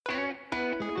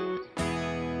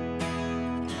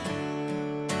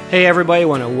Hey everybody, I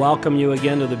want to welcome you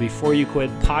again to the Before You Quit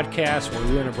podcast, where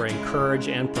we're going to bring courage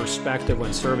and perspective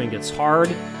when serving gets hard.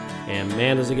 And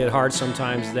man, does it get hard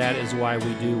sometimes. That is why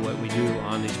we do what we do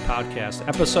on these podcast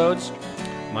episodes.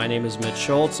 My name is Mitch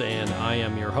Schultz, and I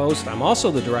am your host. I'm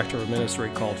also the director of ministry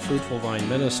called Fruitful Vine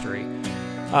Ministry.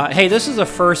 Hey, this is a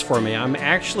first for me. I'm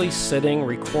actually sitting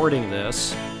recording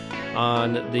this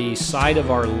on the side of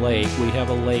our lake. We have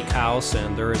a lake house,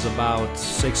 and there is about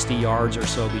 60 yards or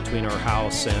so between our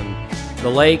house and the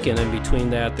lake, and in between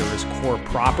that there is core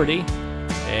property.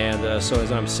 And so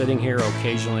as I'm sitting here,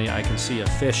 occasionally I can see a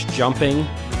fish jumping,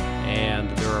 and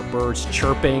there are birds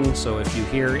chirping. So if you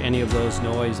hear any of those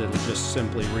noise, it'll just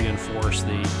simply reinforce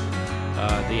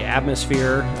the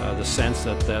atmosphere, the sense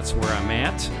that that's where I'm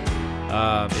at.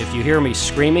 If you hear me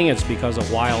screaming, it's because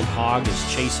a wild hog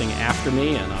is chasing after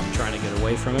me and I'm trying to get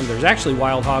away from him. There's actually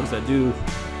wild hogs that do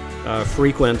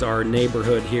frequent our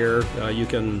neighborhood here. You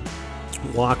can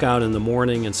walk out in the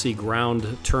morning and see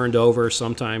ground turned over.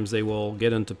 Sometimes they will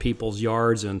get into people's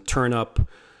yards and turn up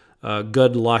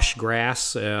good lush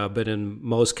grass, but in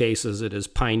most cases it is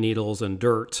pine needles and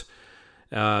dirt.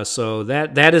 So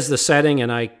that is the setting,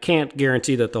 and I can't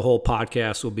guarantee that the whole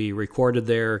podcast will be recorded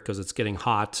there because it's getting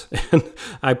hot, and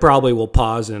I probably will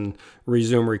pause and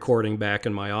resume recording back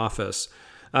in my office.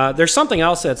 There's something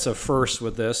else that's a first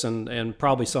with this, and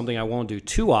probably something I won't do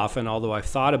too often, although I've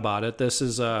thought about it. This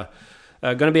is going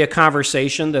to be a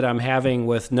conversation that I'm having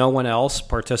with no one else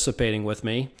participating with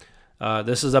me.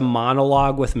 This is a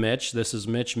monologue with Mitch. This is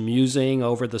Mitch musing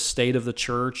over the state of the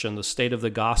church and the state of the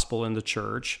gospel in the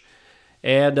church.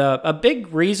 And a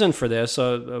big reason for this,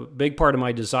 a big part of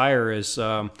my desire is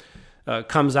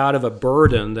comes out of a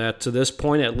burden that to this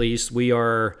point at least we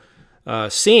are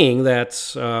seeing that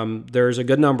there's a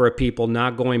good number of people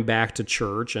not going back to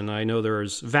church, and I know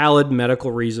there's valid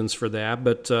medical reasons for that,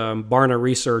 but Barna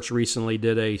Research recently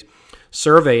did a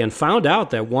survey and found out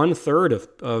that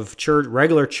 1/3 of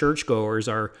regular churchgoers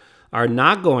are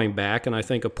not going back, and I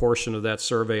think a portion of that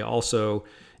survey also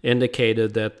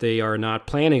indicated that they are not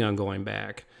planning on going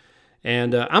back.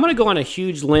 And I'm going to go on a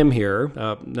huge limb here.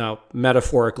 Now,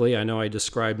 metaphorically, I know I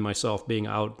described myself being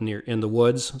out in the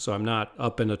woods, so I'm not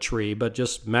up in a tree, but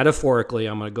just metaphorically,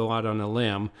 I'm going to go out on a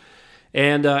limb.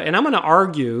 And I'm going to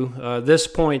argue this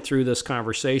point through this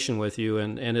conversation with you,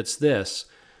 and it's this.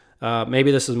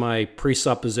 Maybe this is my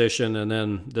presupposition, and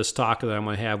then this talk that I'm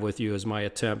going to have with you is my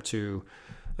attempt to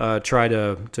try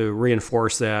to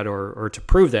reinforce that or to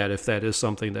prove that if that is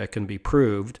something that can be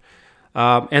proved.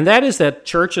 And that is that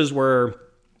churches where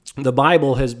the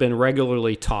Bible has been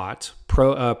regularly taught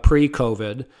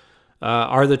pre-COVID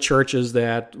are the churches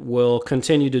that will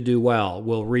continue to do well,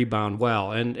 will rebound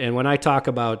well. And when I talk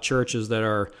about churches that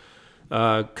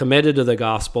are committed to the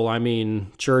gospel, I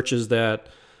mean churches that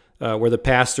where the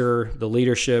pastor, the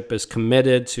leadership is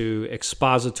committed to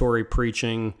expository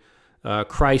preaching,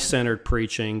 Christ-centered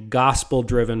preaching,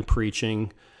 gospel-driven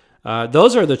preaching.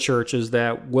 Those are the churches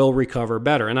that will recover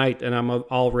better, and I'm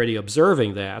already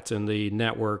observing that in the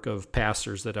network of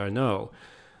pastors that I know.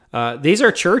 These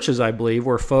are churches, I believe,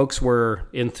 where folks were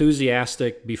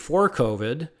enthusiastic before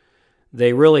COVID.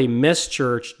 They really missed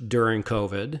church during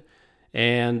COVID,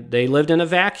 and they lived in a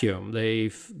vacuum.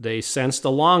 They sensed a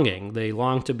longing. They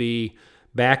longed to be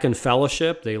back in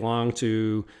fellowship. They longed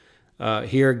to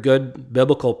hear good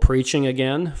biblical preaching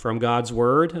again from God's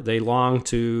Word. They long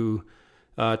to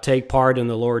take part in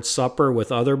the Lord's Supper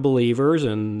with other believers,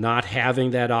 and not having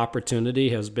that opportunity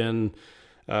has been,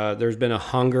 there's been a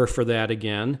hunger for that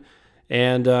again.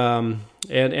 And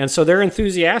so they're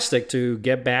enthusiastic to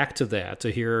get back to that,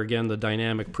 to hear again the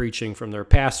dynamic preaching from their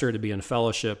pastor, to be in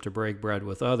fellowship, to break bread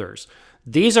with others.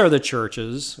 These are the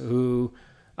churches who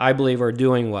I believe are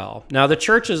doing well. Now, the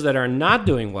churches that are not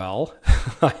doing well,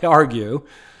 I argue,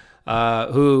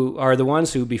 who are the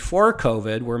ones who before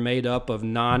COVID were made up of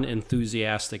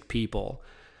non-enthusiastic people.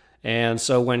 And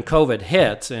so when COVID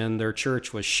hit and their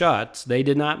church was shut, they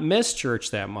did not miss church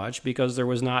that much because there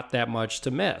was not that much to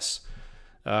miss.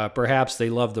 Perhaps they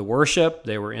loved the worship,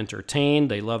 they were entertained,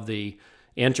 they loved the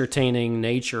entertaining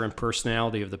nature and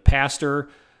personality of the pastor.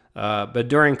 But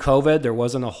during COVID, there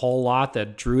wasn't a whole lot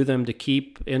that drew them to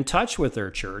keep in touch with their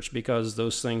church, because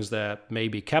those things that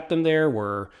maybe kept them there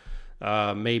were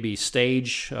maybe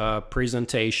stage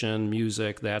presentation,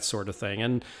 music, that sort of thing.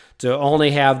 And to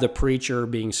only have the preacher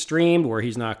being streamed where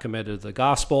he's not committed to the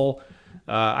gospel,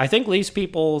 I think leaves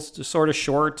people sort of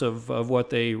short of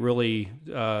what they really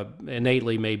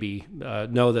innately maybe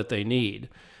know that they need.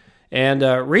 And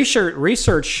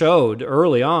research showed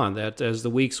early on that as the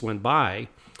weeks went by,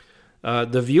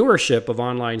 The viewership of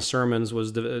online sermons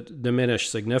was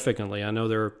diminished significantly. I know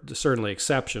there are certainly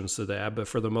exceptions to that, but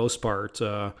for the most part,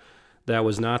 that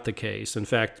was not the case. In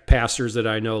fact, pastors that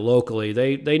I know locally,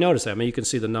 they notice that. I mean, you can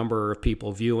see the number of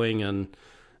people viewing and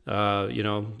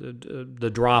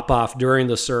the drop-off during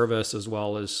the service, as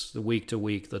well as the week to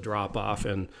week, the drop-off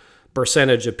and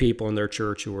percentage of people in their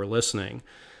church who were listening.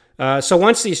 So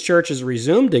once these churches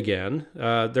resumed again,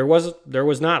 there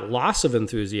was not loss of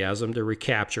enthusiasm to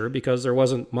recapture because there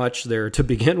wasn't much there to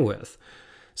begin with.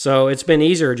 So it's been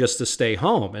easier just to stay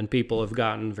home, and people have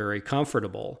gotten very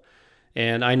comfortable.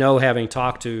 And I know, having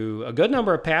talked to a good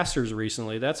number of pastors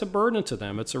recently, that's a burden to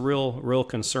them. It's a real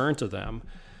concern to them.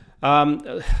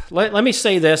 Let me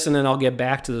say this, and then I'll get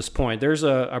back to this point. There's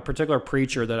a particular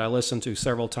preacher that I listen to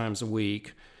several times a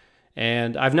week,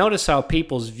 and I've noticed how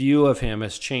people's view of him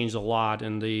has changed a lot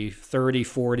in the 30,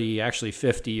 40, actually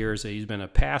 50 years that he's been a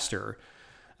pastor.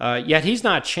 Yet he's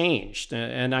not changed,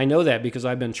 and I know that because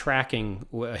I've been tracking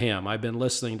him. I've been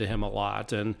listening to him a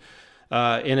lot, and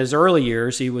in his early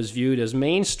years, he was viewed as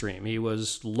mainstream. He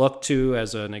was looked to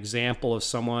as an example of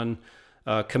someone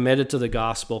committed to the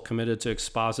gospel, committed to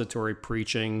expository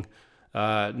preaching,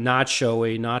 not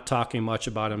showy, not talking much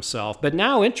about himself. But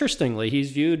now, interestingly,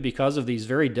 he's viewed, because of these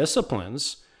very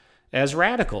disciplines, as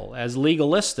radical, as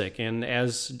legalistic, and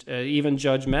as even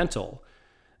judgmental.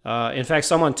 In fact,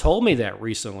 someone told me that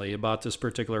recently about this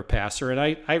particular pastor, and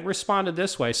I responded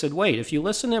this way. I said, wait, if you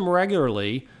listen to him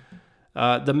regularly,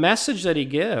 the message that he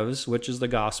gives, which is the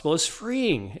gospel, is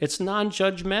freeing. It's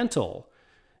non-judgmental.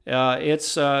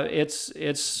 It's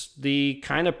the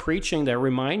kind of preaching that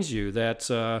reminds you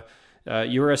that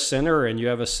you're a sinner and you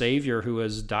have a Savior who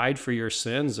has died for your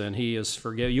sins, and He is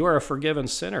you are a forgiven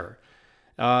sinner.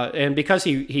 And because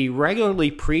he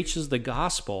regularly preaches the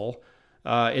gospel,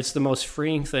 it's the most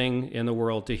freeing thing in the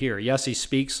world to hear. Yes, he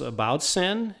speaks about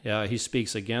sin, he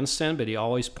speaks against sin, but he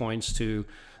always points to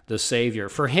the Savior.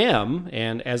 For him,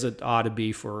 and as it ought to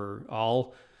be for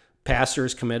all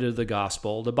pastors committed to the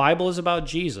gospel, the Bible is about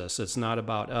Jesus. It's not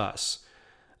about us.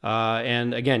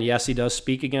 And again, yes, he does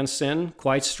speak against sin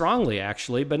quite strongly,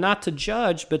 actually, but not to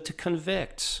judge, but to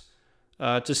convict,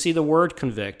 to see the word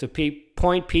convict, to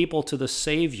point people to the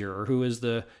Savior, who is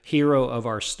the hero of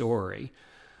our story.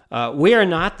 We are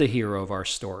not the hero of our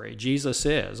story. Jesus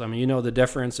is. I mean, you know the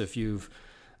difference if you've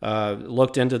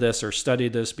looked into this or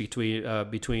studied this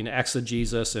between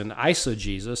exegesis and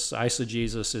eisegesis.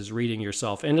 Eisegesis is reading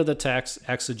yourself into the text.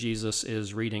 Exegesis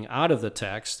is reading out of the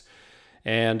text.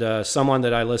 And someone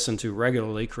that I listen to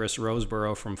regularly, Chris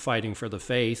Roseborough from Fighting for the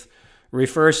Faith,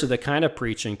 refers to the kind of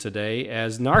preaching today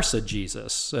as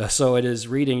narcigesis. So it is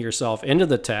reading yourself into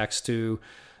the text to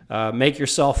make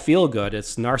yourself feel good.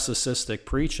 It's narcissistic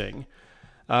preaching.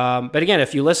 But again,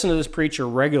 if you listen to this preacher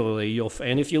regularly,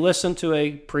 and if you listen to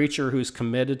a preacher who's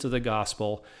committed to the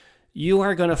gospel, you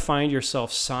are going to find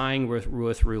yourself sighing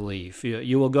with relief.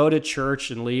 You will go to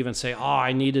church and leave and say, oh,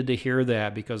 I needed to hear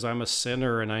that because I'm a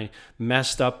sinner and I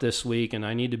messed up this week, and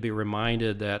I need to be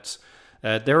reminded that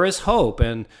there is hope,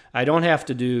 and I don't have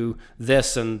to do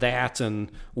this and that and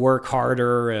work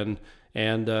harder and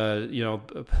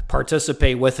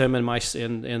participate with him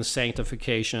in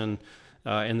sanctification.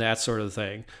 And that sort of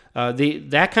thing.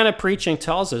 That kind of preaching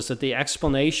tells us that the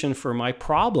explanation for my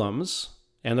problems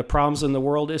and the problems in the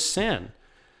world is sin.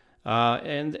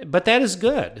 But that is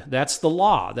good. That's the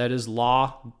law. That is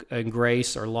law and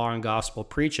grace, or law and gospel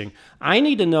preaching. I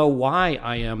need to know why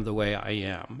I am the way I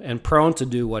am and prone to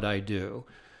do what I do.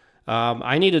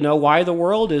 I need to know why the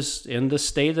world is in the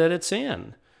state that it's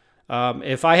in.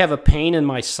 If I have a pain in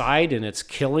my side and it's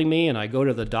killing me, and I go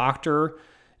to the doctor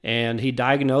and he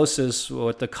diagnoses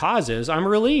what the cause is, I'm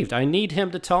relieved. I need him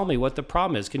to tell me what the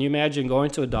problem is. Can you imagine going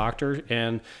to a doctor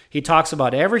and he talks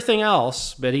about everything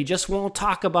else, but he just won't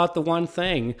talk about the one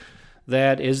thing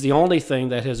that is the only thing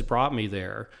that has brought me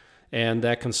there and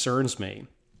that concerns me?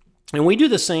 And we do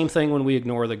the same thing when we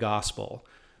ignore the gospel.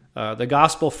 The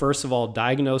gospel, first of all,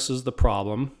 diagnoses the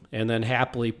problem and then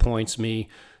happily points me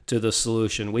to the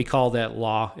solution. We call that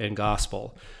law and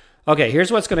gospel. Okay,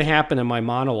 here's what's going to happen in my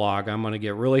monologue. I'm going to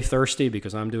get really thirsty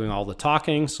because I'm doing all the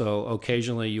talking, so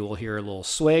occasionally you will hear a little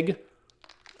swig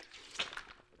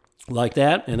like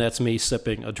that, and that's me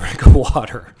sipping a drink of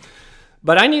water.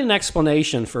 But I need an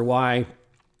explanation for why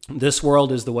this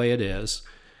world is the way it is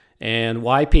and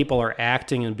why people are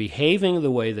acting and behaving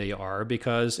the way they are,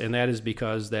 and that is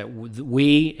because that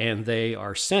we and they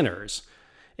are sinners.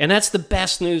 And that's the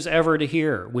best news ever to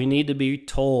hear. We need to be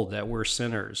told that we're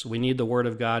sinners. We need the Word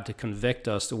of God to convict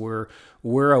us, that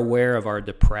we're aware of our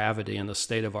depravity and the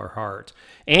state of our heart,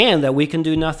 and that we can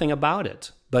do nothing about it.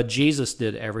 but Jesus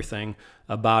did everything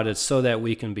about it so that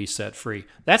we can be set free.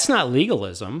 That's not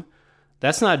legalism.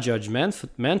 That's not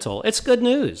judgmental. It's good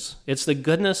news. It's the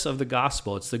goodness of the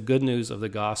gospel. It's the good news of the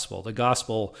gospel. The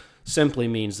gospel simply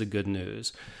means the good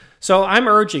news. So I'm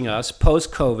urging us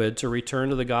post-COVID to return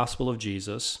to the gospel of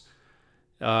Jesus.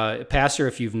 Pastor,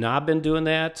 if you've not been doing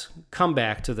that, come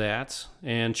back to that.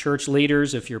 And church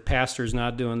leaders, if your pastor's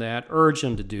not doing that, urge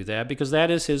him to do that, because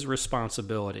that is his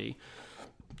responsibility,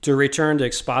 to return to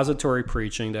expository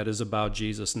preaching that is about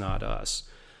Jesus, not us.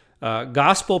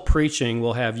 Gospel preaching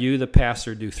will have you, the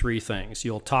pastor, do three things.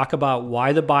 You'll talk about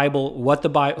why the Bible,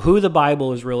 who the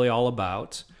Bible is really all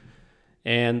about.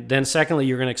 And then secondly,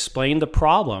 you're going to explain the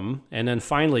problem. And then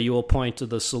finally, you will point to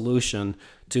the solution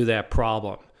to that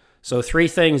problem. So three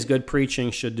things good preaching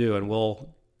should do, and we'll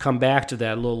come back to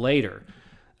that a little later.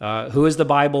 Who is the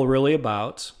Bible really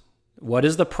about? What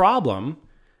is the problem?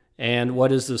 And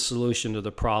what is the solution to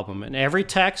the problem? And every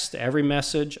text, every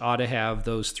message ought to have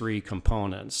those three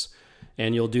components.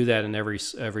 And you'll do that in every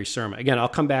sermon. Again, I'll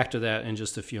come back to that in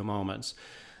just a few moments.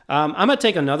 I'm going to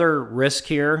take another risk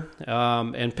here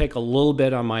and pick a little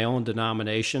bit on my own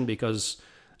denomination, because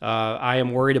I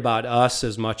am worried about us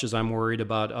as much as I'm worried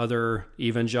about other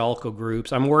evangelical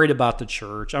groups. I'm worried about the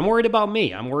church. I'm worried about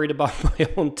me. I'm worried about my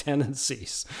own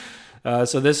tendencies.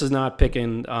 So this is not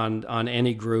picking on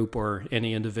any group or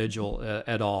any individual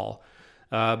at all,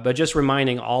 but just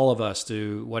reminding all of us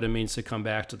to what it means to come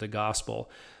back to the gospel.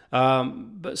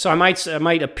 So I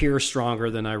might appear stronger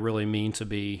than I really mean to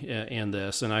be in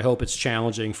this, and I hope it's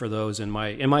challenging for those in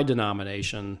my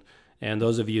denomination, and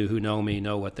those of you who know me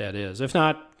know what that is. If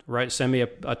not, send me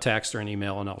a text or an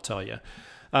email, and I'll tell you.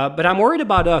 But I'm worried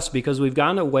about us because we've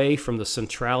gotten away from the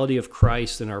centrality of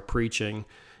Christ in our preaching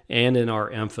and in our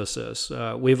emphasis.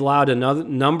 We've allowed a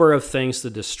number of things to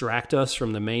distract us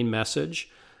from the main message.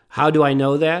 How do I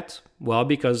know that? Well,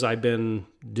 because I've been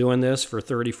doing this for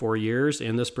 34 years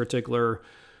in this particular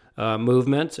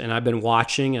movement, and I've been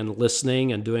watching and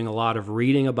listening and doing a lot of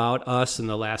reading about us in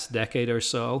the last decade or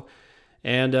so.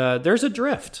 And there's a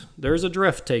drift. There's a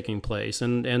drift taking place,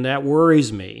 and that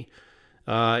worries me.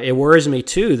 It worries me,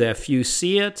 too, that few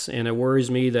see it, and it worries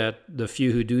me that the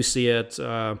few who do see it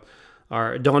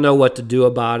don't know what to do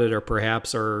about it, or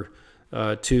perhaps are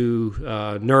too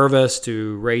nervous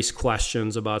to raise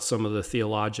questions about some of the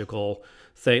theological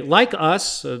things. Like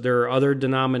us, there are other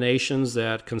denominations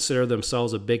that consider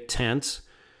themselves a big tent,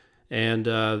 and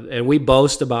we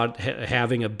boast about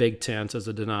having a big tent as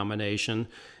a denomination.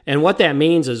 And what that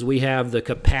means is we have the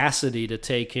capacity to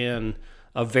take in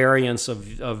a variance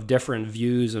of different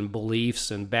views and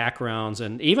beliefs and backgrounds,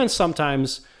 and even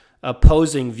sometimes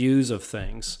opposing views of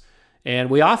things.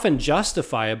 And we often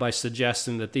justify it by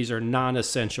suggesting that these are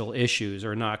non-essential issues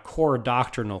or not core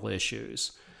doctrinal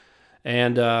issues.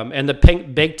 And the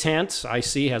big tent, I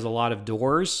see, has a lot of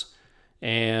doors.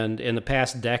 And in the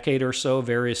past decade or so,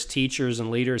 various teachers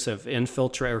and leaders have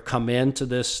infiltrated or come into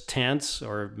this tent,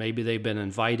 or maybe they've been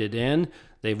invited in.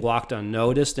 They've walked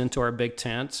unnoticed into our big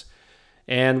tent.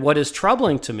 And what is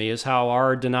troubling to me is how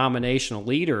our denominational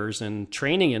leaders and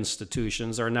training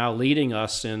institutions are now leading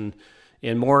us in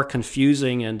more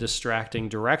confusing and distracting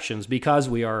directions because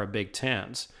we are a big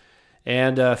tent.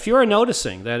 And few are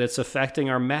noticing that it's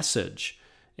affecting our message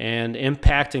and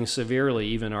impacting severely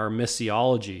even our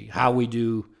missiology, how we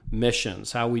do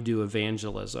missions, how we do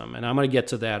evangelism. And I'm going to get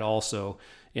to that also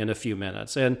in a few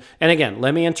minutes. And again,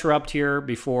 let me interrupt here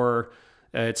before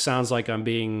it sounds like I'm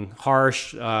being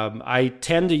harsh. I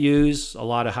tend to use a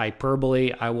lot of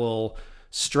hyperbole. I will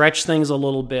stretch things a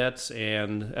little bit,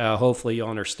 and hopefully you'll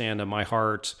understand that my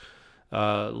heart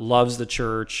loves the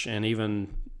church and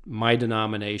even my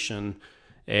denomination.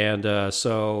 And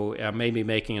so I may be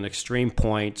making an extreme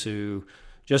point to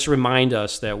just remind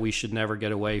us that we should never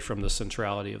get away from the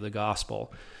centrality of the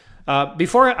gospel.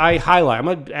 Before I highlight, I'm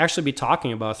going to actually be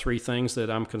talking about three things that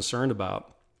I'm concerned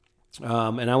about.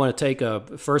 And I want to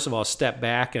take first of all, a step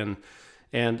back,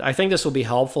 and I think this will be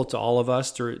helpful to all of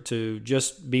us to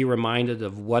just be reminded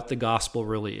of what the gospel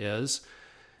really is.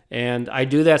 And I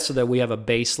do that so that we have a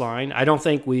baseline. I don't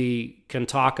think we can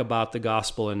talk about the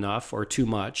gospel enough or too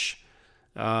much.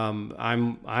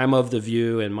 I'm of the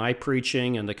view in my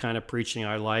preaching and the kind of preaching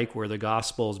I like where the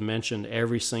gospel is mentioned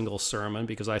every single sermon,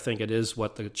 because I think it is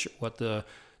what the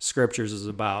scriptures is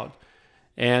about.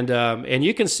 And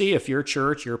you can see if your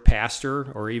church, your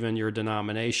pastor, or even your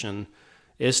denomination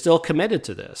is still committed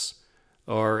to this,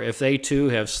 or if they too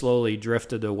have slowly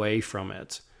drifted away from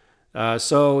it.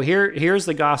 So here's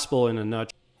the gospel in a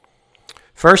nutshell.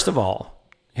 First of all,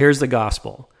 here's the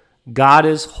gospel. God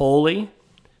is holy,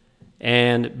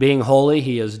 and being holy,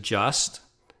 he is just.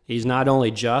 He's not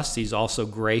only just, he's also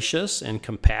gracious and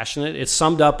compassionate. It's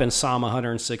summed up in Psalm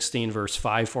 116, verse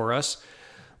 5 for us,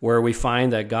 where we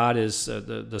find that God is,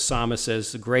 the psalmist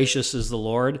says, gracious is the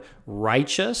Lord,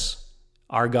 righteous,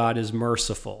 our God is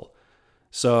merciful.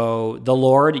 So the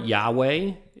Lord,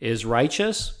 Yahweh, is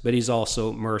righteous, but he's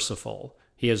also merciful.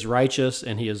 He is righteous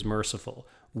and he is merciful.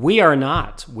 We are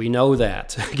not. We know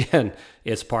that. Again,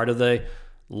 it's part of the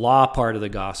law part of the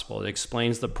gospel. It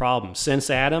explains the problem. Since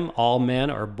Adam, all men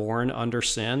are born under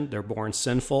sin. They're born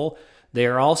sinful. They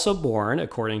are also born,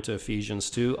 according to Ephesians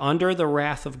 2, under the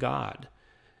wrath of God.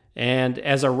 And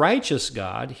as a righteous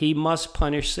God, he must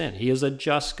punish sin. He is a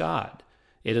just God.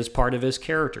 It is part of his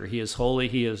character. He is holy,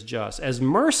 he is just. As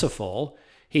merciful,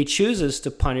 he chooses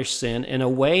to punish sin in a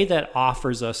way that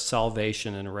offers us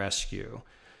salvation and rescue.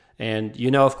 And you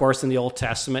know, of course, in the Old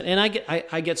Testament, and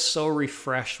I get so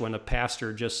refreshed when a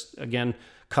pastor just, again,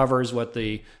 covers what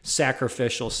the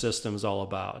sacrificial system is all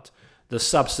about. The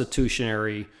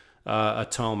substitutionary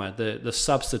atonement, the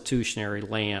substitutionary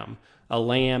lamb, a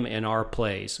lamb in our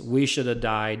place. We should have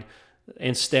died.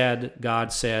 Instead,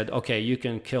 God said, okay, you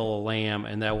can kill a lamb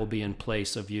and that will be in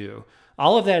place of you.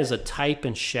 All of that is a type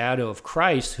and shadow of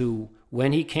Christ who,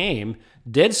 when he came,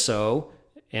 did so,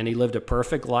 and he lived a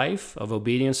perfect life of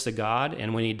obedience to God.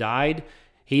 And when he died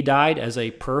as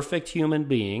a perfect human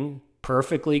being,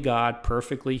 perfectly God,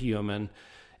 perfectly human,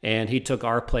 and he took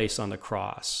our place on the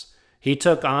cross. He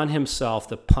took on himself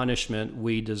the punishment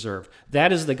we deserve.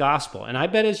 That is the gospel. And I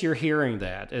bet as you're hearing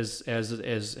that,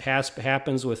 as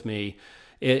happens with me,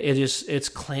 it's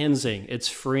cleansing, it's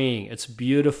freeing, it's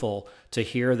beautiful to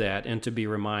hear that and to be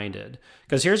reminded.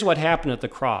 Because here's what happened at the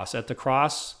cross. At the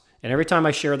cross, and every time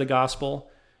I share the gospel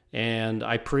and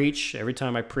I preach, every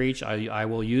time I preach, I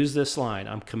will use this line.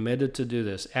 I'm committed to do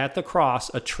this. At the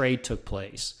cross, a trade took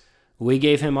place. We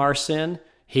gave him our sin.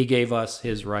 He gave us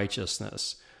his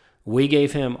righteousness. We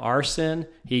gave him our sin.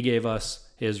 He gave us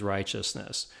his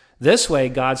righteousness. This way,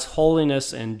 God's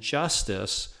holiness and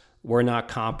justice were not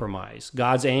compromised.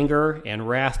 God's anger and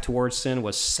wrath towards sin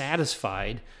was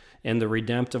satisfied in the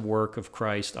redemptive work of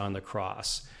Christ on the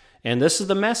cross. And this is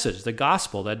the message, the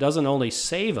gospel, that doesn't only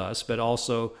save us, but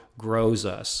also grows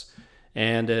us.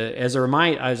 And as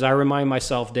I remind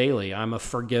myself daily, I'm a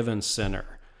forgiven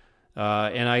sinner.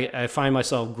 And I find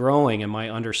myself growing in my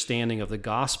understanding of the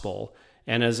gospel.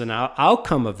 And as an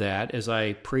outcome of that, as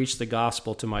I preach the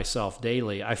gospel to myself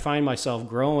daily, I find myself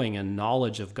growing in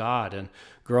knowledge of God and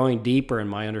growing deeper in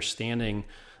my understanding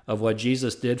of what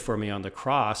Jesus did for me on the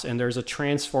cross. And there's a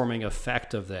transforming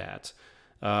effect of that.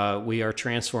 We are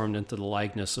transformed into the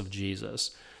likeness of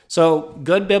Jesus. So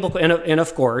good biblical, and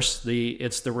of course,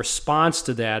 it's the response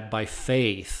to that by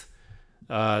faith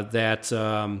that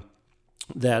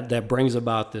brings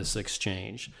about this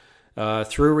exchange.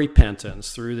 Through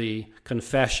repentance, through the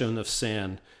confession of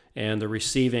sin, and the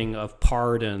receiving of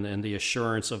pardon and the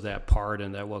assurance of that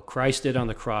pardon, that what Christ did on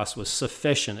the cross was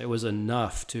sufficient. It was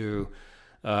enough to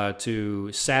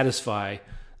satisfy.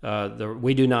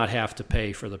 We do not have to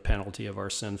pay for the penalty of our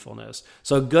sinfulness.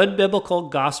 So good biblical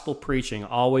gospel preaching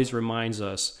always reminds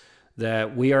us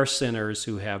that we are sinners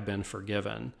who have been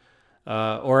forgiven.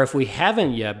 Or if we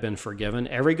haven't yet been forgiven,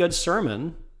 every good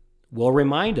sermon will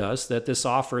remind us that this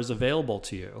offer is available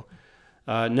to you.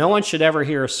 No one should ever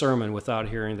hear a sermon without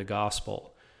hearing the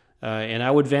gospel. And I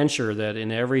would venture that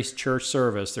in every church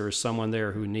service, there is someone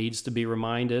there who needs to be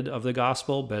reminded of the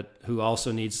gospel, but who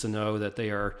also needs to know that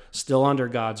they are still under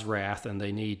God's wrath and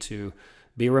they need to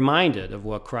be reminded of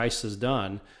what Christ has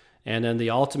done and then the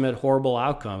ultimate horrible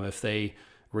outcome if they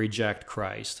reject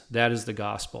Christ. That is the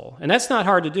gospel. And that's not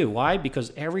hard to do. Why?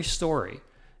 Because every story,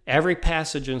 every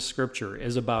passage in Scripture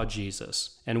is about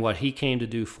Jesus and what he came to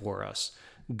do for us.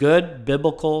 Good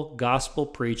biblical gospel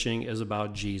preaching is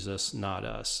about Jesus, not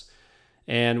us.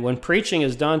 And when preaching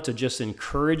is done to just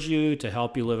encourage you, to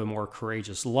help you live a more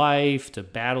courageous life, to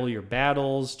battle your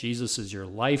battles, Jesus is your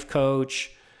life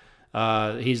coach.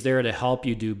 He's there to help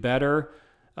you do better.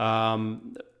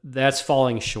 That's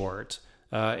falling short.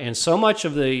 And so much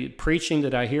of the preaching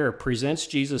that I hear presents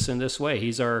Jesus in this way.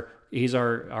 He's our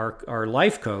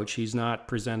life coach. He's not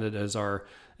presented as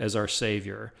our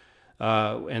Savior.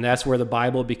 And that's where the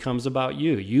Bible becomes about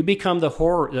you. You become the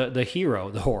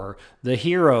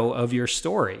hero of your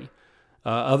story,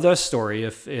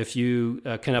 if you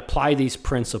can apply these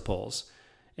principles.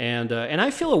 And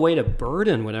I feel a weight of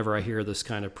burden whenever I hear this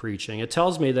kind of preaching. It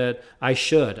tells me that I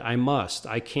should, I must,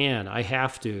 I can, I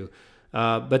have to.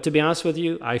 But to be honest with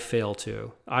you, I fail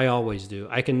to. I always do.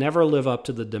 I can never live up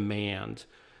to the demand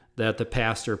that the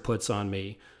pastor puts on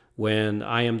me when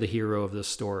I am the hero of this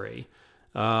story.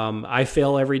 I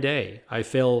fail every day. I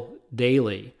fail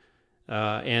daily.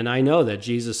 And I know that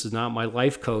Jesus is not my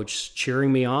life coach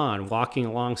cheering me on, walking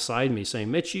alongside me,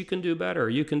 saying, Mitch, you can do better,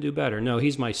 you can do better. No,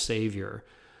 he's my Savior.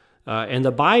 And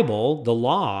the Bible, the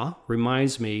law,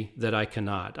 reminds me that I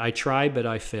cannot. I try, but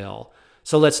I fail.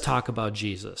 So let's talk about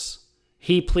Jesus.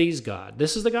 He pleased God.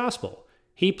 This is the gospel.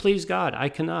 He pleased God. I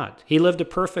cannot. He lived a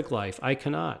perfect life. I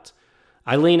cannot.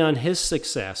 I lean on his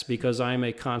success because I am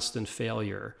a constant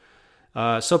failure.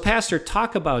 So, Pastor,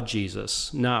 talk about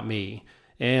Jesus, not me.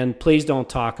 And please don't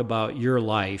talk about your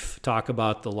life. Talk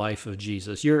about the life of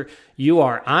Jesus.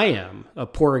 I am a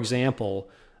poor example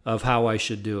of how I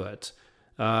should do it.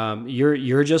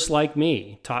 You're just like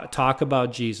me. Talk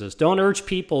about Jesus. Don't urge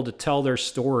people to tell their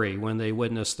story when they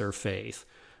witness their faith.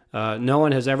 No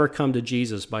one has ever come to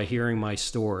Jesus by hearing my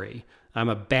story. I'm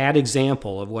a bad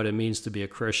example of what it means to be a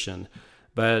Christian.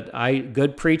 But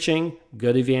good preaching,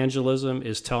 good evangelism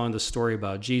is telling the story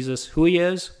about Jesus, who he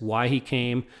is, why he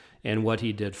came, and what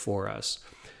he did for us.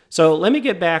 So let me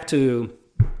get back to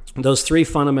those three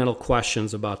fundamental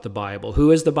questions about the Bible. Who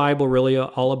is the Bible really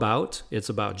all about? It's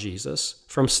about Jesus.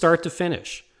 From start to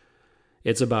finish,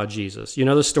 it's about Jesus. You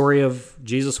know the story of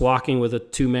Jesus walking with the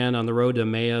two men on the road to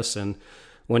Emmaus, and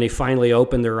when he finally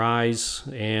opened their eyes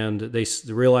and they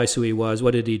realized who he was,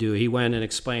 what did he do? He went and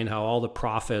explained how all the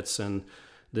prophets and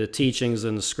the teachings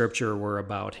in the scripture were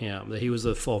about him, that he was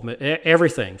the fulfillment.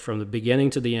 Everything from the beginning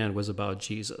to the end was about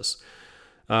Jesus.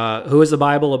 Who is the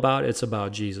Bible about? It's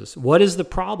about Jesus. What is the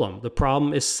problem? The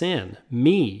problem is sin.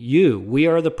 Me, you, we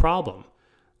are the problem.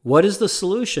 What is the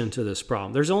solution to this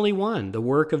problem? There's only one, the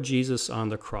work of Jesus on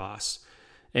the cross.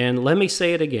 And let me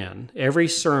say it again. Every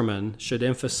sermon should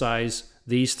emphasize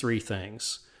these three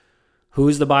things. Who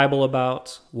is the Bible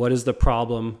about? What is the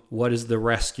problem? What is the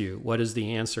rescue? What is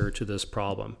the answer to this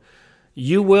problem?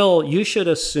 You should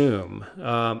assume,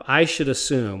 I should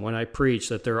assume when I preach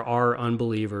that there are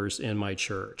unbelievers in my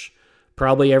church,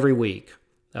 probably every week.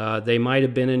 They might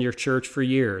have been in your church for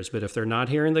years, but if they're not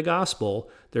hearing the gospel,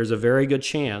 there's a very good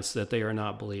chance that they are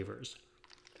not believers.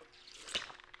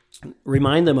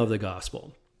 Remind them of the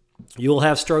gospel. You'll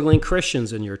have struggling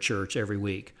Christians in your church every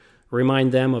week.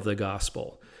 Remind them of the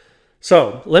gospel.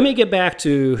 So let me get back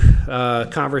to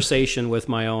conversation with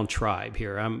my own tribe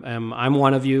here. I'm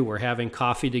one of you. We're having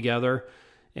coffee together,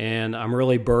 and I'm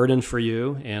really burdened for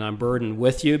you, and I'm burdened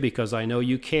with you because I know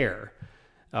you care.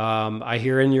 I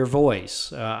hear in your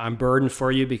voice. I'm burdened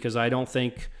for you because I don't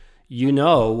think you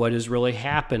know what is really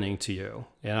happening to you.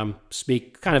 And I'm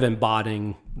kind of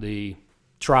embodying the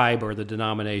tribe or the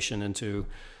denomination into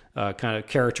kind of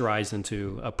characterized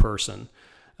into a person.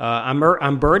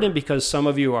 I'm burdened because some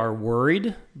of you are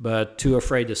worried, but too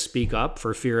afraid to speak up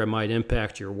for fear it might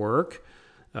impact your work.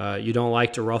 You don't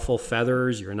like to ruffle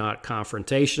feathers. You're not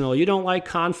confrontational. You don't like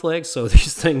conflict. So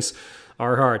these things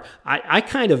are hard.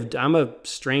 I'm a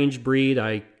strange breed.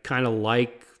 I kind of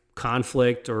like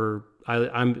conflict, or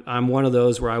I'm one of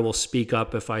those where I will speak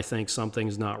up if I think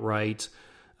something's not right.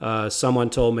 Someone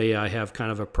told me I have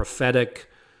kind of a prophetic.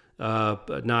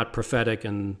 Not prophetic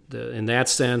in that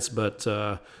sense,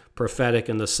 but prophetic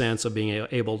in the sense of being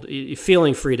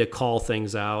feeling free to call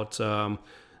things out.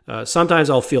 Sometimes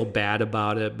I'll feel bad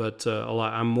about it, but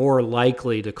I'm more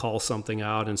likely to call something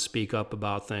out and speak up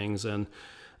about things. And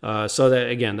so that,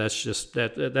 again,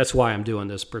 that's why I'm doing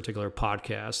this particular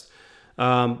podcast.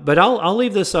 But I'll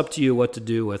leave this up to you what to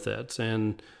do with it,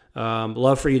 and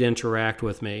love for you to interact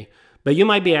with me. But you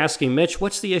might be asking, Mitch,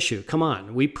 what's the issue? Come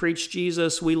on. We preach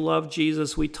Jesus. We love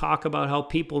Jesus. We talk about how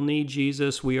people need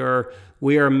Jesus. We are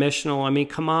missional. I mean,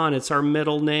 come on. It's our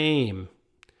middle name.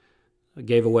 I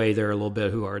gave away there a little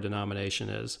bit who our denomination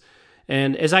is.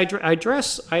 And as I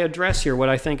address here what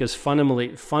I think is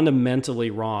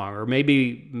fundamentally wrong, or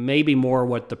maybe more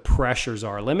what the pressures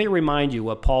are. Let me remind you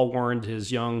what Paul warned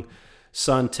his young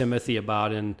son Timothy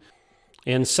about in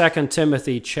 2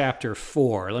 Timothy chapter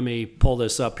 4. Let me pull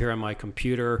this up here on my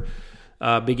computer.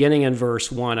 Beginning in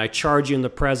verse 1, I charge you in the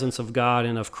presence of God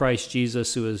and of Christ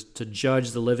Jesus, who is to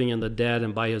judge the living and the dead,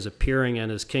 and by his appearing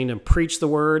and his kingdom, preach the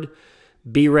word.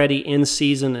 Be ready in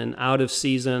season and out of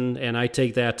season. And I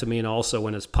take that to mean also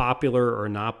when it's popular or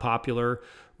not popular.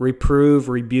 Reprove,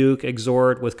 rebuke,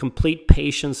 exhort with complete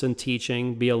patience and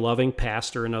teaching. Be a loving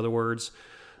pastor, in other words.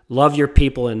 Love your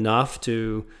people enough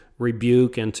to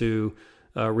rebuke and to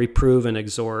reprove and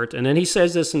exhort. And then he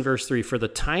says this in verse 3, for the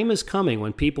time is coming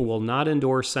when people will not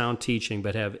endure sound teaching,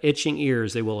 but have itching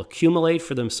ears. They will accumulate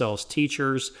for themselves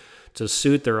teachers to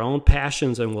suit their own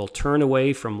passions, and will turn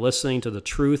away from listening to the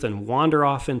truth and wander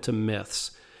off into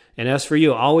myths. And as for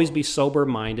you, always be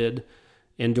sober-minded,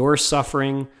 endure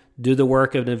suffering, do the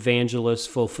work of an evangelist,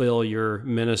 fulfill your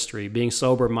ministry. Being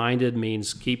sober-minded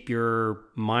means keep your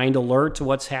mind alert to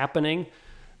what's happening.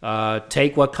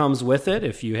 Take what comes with it.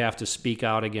 If you have to speak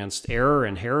out against error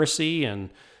and heresy and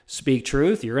speak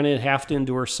truth, you're going to have to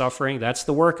endure suffering. That's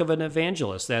the work of an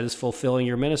evangelist. That is fulfilling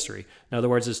your ministry. In other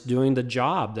words, it's doing the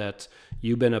job that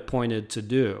you've been appointed to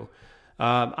do.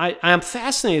 I am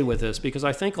fascinated with this because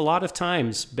I think a lot of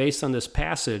times, based on this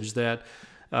passage, that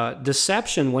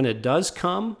deception, when it does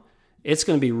come, it's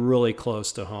going to be really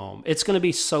close to home. It's going to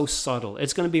be so subtle.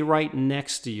 It's going to be right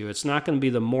next to you. It's not going to be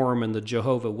the Mormon, the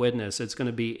Jehovah Witness. It's going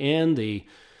to be in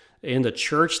the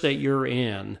church that you're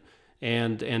in.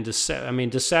 And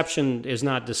deception is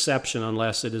not deception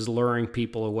unless it is luring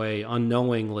people away,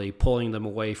 unknowingly pulling them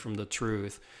away from the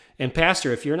truth. And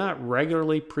Pastor, if you're not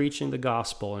regularly preaching the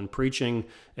gospel and preaching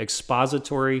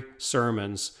expository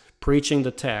sermons, preaching the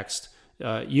text,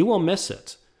 you will miss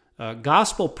it.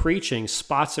 Gospel preaching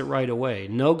spots it right away.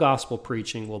 No gospel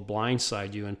preaching will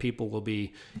blindside you, and people will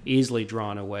be easily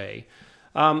drawn away.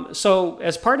 So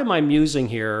as part of my musing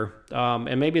here,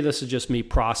 and maybe this is just me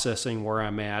processing where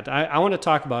I'm at, I want to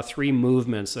talk about three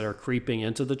movements that are creeping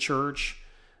into the church.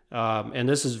 And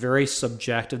this is very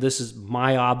subjective. This is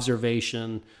my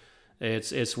observation.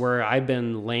 It's where I've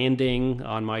been landing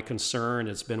on my concern.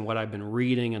 It's been what I've been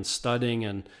reading and studying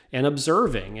and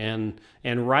observing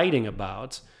and writing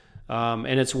about.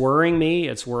 And it's worrying me.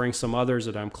 It's worrying some others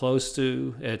that I'm close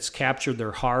to. It's captured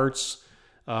their hearts.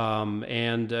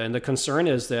 And the concern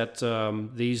is that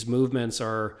these movements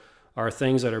are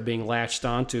things that are being latched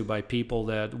onto by people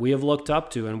that we have looked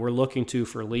up to and we're looking to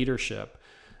for leadership.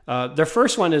 The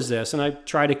first one is this, and I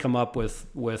try to come up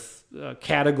with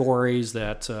categories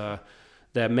that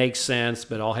make sense,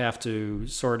 but I'll have to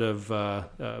sort of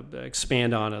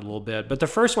expand on it a little bit. But the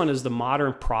first one is the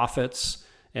modern prophets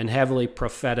and heavily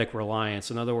prophetic reliance.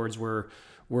 In other words, we're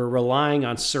relying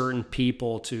on certain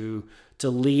people to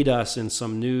lead us in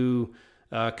some new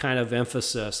kind of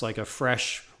emphasis, like a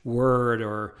fresh word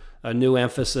or a new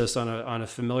emphasis on a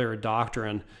familiar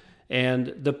doctrine.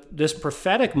 And this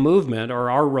prophetic movement,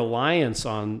 or our reliance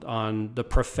on the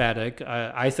prophetic,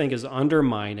 I think is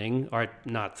undermining, or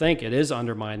not think, it is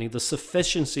undermining the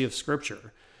sufficiency of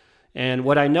Scripture. And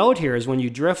what I note here is when you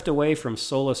drift away from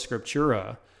sola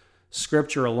scriptura,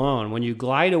 Scripture alone, when you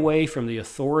glide away from the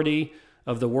authority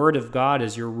of the Word of God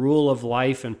as your rule of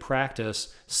life and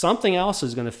practice, something else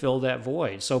is going to fill that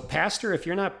void. So, Pastor, if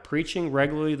you're not preaching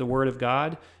regularly the Word of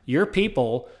God, your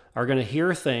people are going to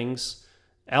hear things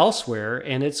elsewhere,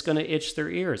 and it's going to itch their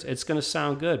ears. It's going to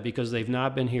sound good because they've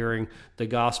not been hearing the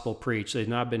gospel preached. They've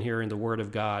not been hearing the Word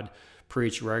of God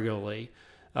preached regularly.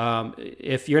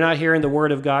 If you're not hearing the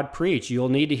Word of God preached, you'll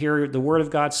need to hear the Word of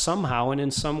God somehow and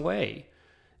in some way.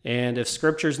 And if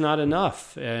Scripture's not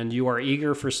enough and you are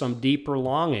eager for some deeper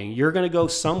longing, you're going to go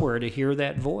somewhere to hear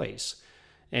that voice.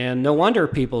 And no wonder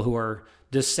people who are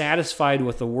dissatisfied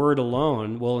with the Word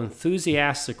alone will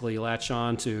enthusiastically latch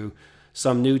on to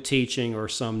some new teaching or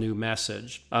some new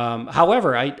message.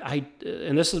 However,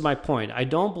 and this is my point, I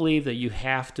don't believe that you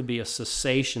have to be a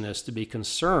cessationist to be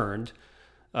concerned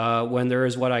when there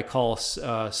is what I call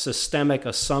systemic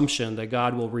assumption that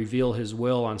God will reveal His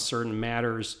will on certain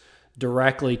matters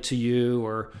directly to you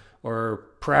or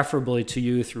preferably to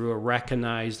you through a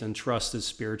recognized and trusted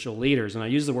spiritual leaders. And I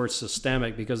use the word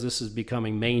systemic because this is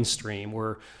becoming mainstream.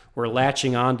 We're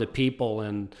latching on to people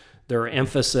and their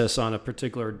emphasis on a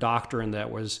particular doctrine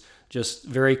that was just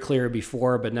very clear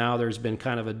before, but now there's been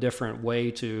kind of a different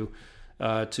way to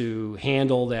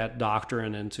handle that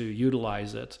doctrine and to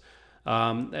utilize it.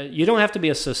 You don't have to be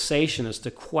a cessationist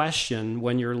to question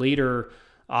when your leader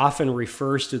often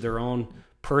refers to their own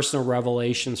personal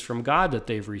revelations from God that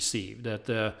they've received, that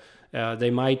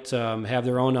they might have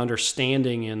their own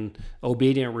understanding and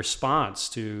obedient response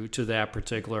to that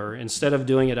particular, instead of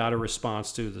doing it out of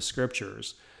response to the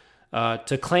Scriptures.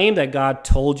 To claim that God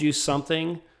told you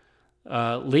something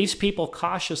leaves people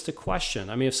cautious to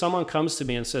question. I mean, if someone comes to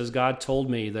me and says, God told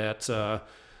me that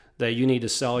you need to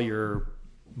sell your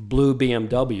blue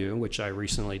BMW, which I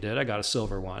recently did, I got a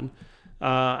silver one,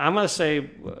 I'm going to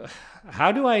say,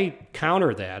 how do I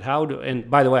counter that? And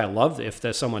by the way, I love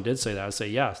if someone did say that, I'd say,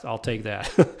 yes, I'll take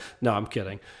that. No, I'm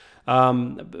kidding.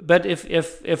 But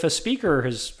if a speaker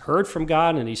has heard from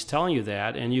God and he's telling you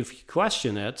that and you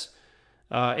question it,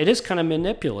 it is kind of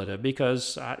manipulative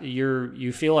because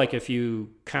you feel like if you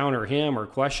counter him or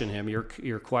question him,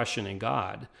 you're questioning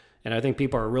God. And I think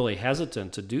people are really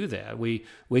hesitant to do that. We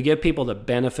give people the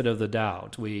benefit of the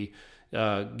doubt. We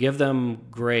give them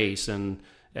grace, and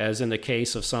as in the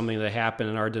case of something that happened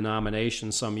in our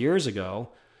denomination some years ago,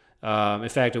 In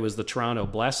fact, it was the Toronto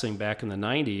Blessing back in the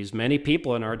 90s. Many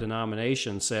people in our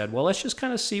denomination said, well, let's just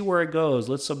kind of see where it goes.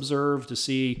 Let's observe to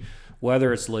see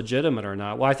whether it's legitimate or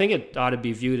not. Well, I think it ought to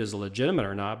be viewed as legitimate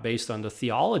or not based on the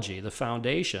theology, the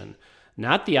foundation,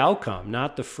 not the outcome,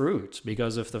 not the fruit.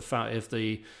 Because if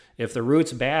the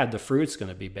root's bad, the fruit's going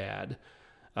to be bad.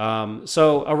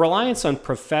 So a reliance on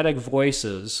prophetic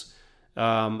voices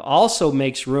also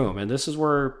makes room, and this is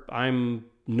where I'm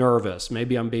nervous.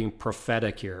 Maybe I'm being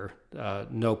prophetic here,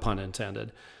 no pun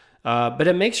intended. But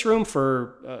it makes room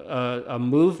for a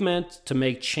movement to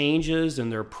make changes in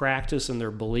their practice and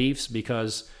their beliefs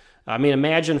because, I mean,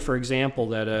 imagine, for example,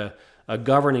 that a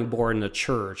governing board in a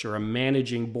church or a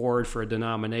managing board for a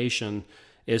denomination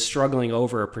is struggling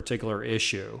over a particular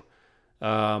issue.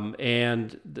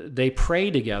 And they pray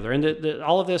together, and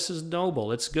all of this is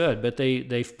noble. It's good, but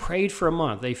they've prayed for a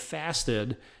month. They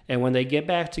fasted, and when they get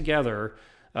back together,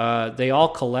 they all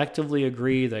collectively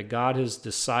agree that God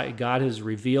has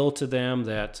revealed to them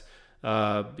that,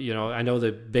 I know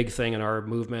the big thing in our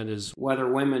movement is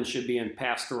whether women should be in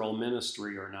pastoral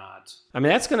ministry or not. I mean,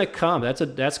 that's going to come. That's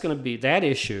going to be that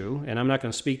issue, and I'm not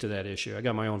going to speak to that issue. I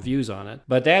got my own views on it.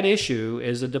 But that issue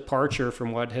is a departure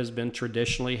from what has been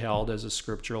traditionally held as a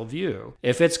scriptural view.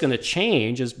 If it's going to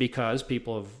change, is because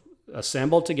people have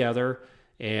assembled together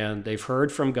and they've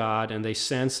heard from God, and they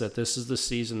sense that this is the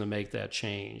season to make that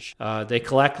change. They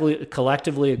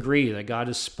collectively agree that God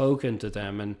has spoken to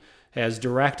them and has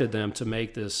directed them to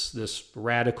make this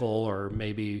radical or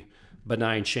maybe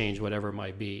benign change, whatever it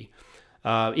might be.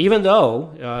 Even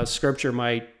though Scripture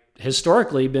might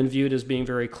historically been viewed as being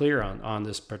very clear on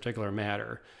this particular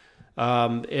matter.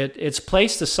 It's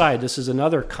placed aside. This is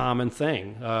another common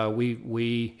thing.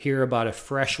 We hear about a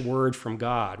fresh word from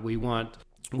God. We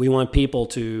want people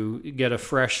to get a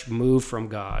fresh move from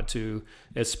God, to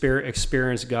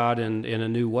experience God in a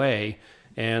new way.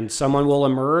 And someone will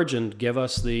emerge and give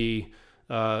us the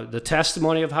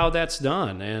testimony of how that's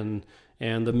done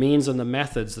and the means and the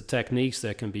methods, the techniques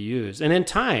that can be used. And in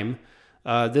time,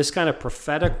 this kind of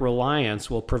prophetic reliance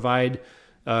will provide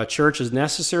churches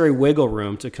necessary wiggle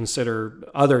room to consider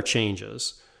other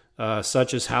changes,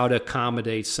 such as how to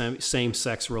accommodate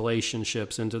same-sex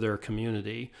relationships into their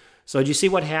community. So do you see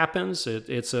what happens?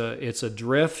 It's a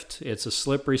drift. It's a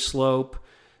slippery slope.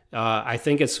 I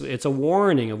think it's a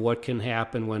warning of what can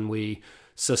happen when we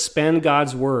suspend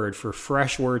God's word for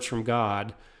fresh words from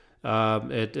God.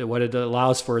 What it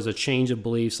allows for is a change of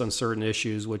beliefs on certain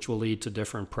issues, which will lead to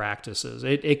different practices.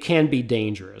 It can be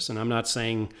dangerous, and I'm not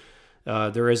saying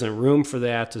there isn't room for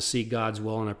that to seek God's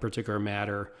will in a particular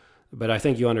matter. But I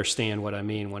think you understand what I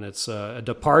mean when it's a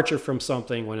departure from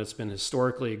something, when it's been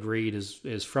historically agreed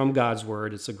is from God's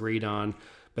word, it's agreed on,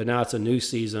 but now it's a new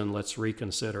season, let's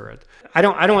reconsider it. I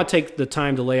don't want to take the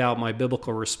time to lay out my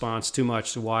biblical response too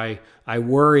much to why I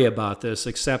worry about this,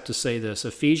 except to say this.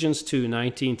 Ephesians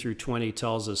 2:19 through 20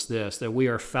 tells us this, that we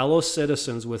are fellow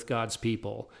citizens with God's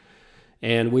people,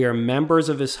 and we are members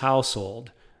of his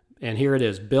household. And here it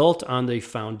is, built on the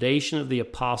foundation of the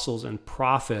apostles and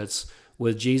prophets,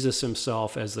 with Jesus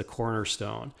himself as the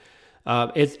cornerstone.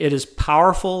 It is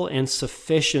powerful and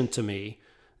sufficient to me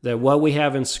that what we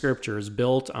have in Scripture is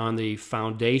built on the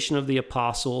foundation of the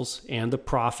apostles and the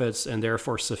prophets, and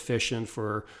therefore sufficient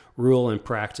for rule and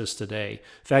practice today.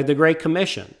 In fact, the Great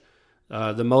Commission,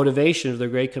 the motivation of the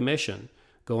Great Commission,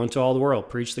 go into all the world,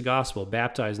 preach the gospel,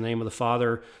 baptize in the name of the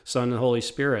Father, Son, and Holy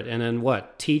Spirit, and then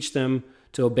what? Teach them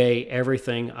to obey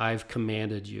everything I've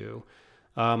commanded you.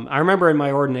 I remember in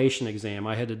my ordination exam,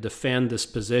 I had to defend this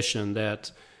position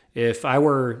that if I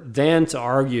were then to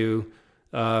argue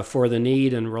for the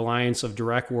need and reliance of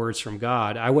direct words from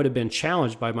God, I would have been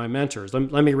challenged by my mentors.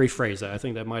 Let me rephrase that. I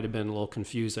think that might have been a little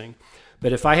confusing.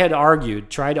 But if I had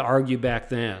tried to argue back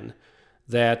then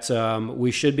that we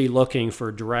should be looking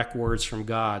for direct words from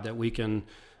God, that we can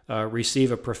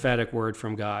receive a prophetic word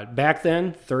from God. Back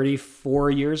then,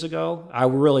 34 years ago, I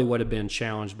really would have been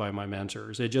challenged by my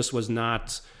mentors. It just was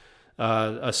not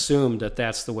assumed that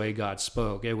that's the way God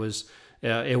spoke. It was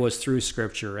through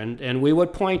Scripture. And we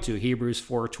would point to Hebrews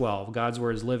 4:12. God's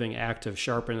word is living, active,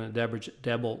 sharper than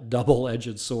a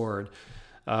double-edged sword.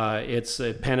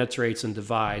 It penetrates and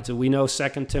divides. And we know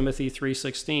 2 Timothy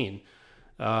 3:16.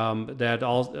 That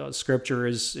all Scripture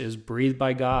is breathed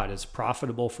by God. It's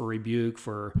profitable for rebuke,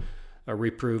 for a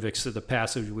reproof, the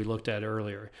passage we looked at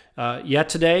earlier. Yet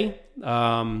today,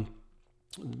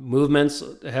 movements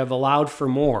have allowed for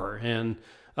more. And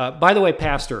by the way,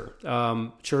 pastor,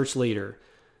 church leader,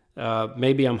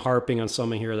 maybe I'm harping on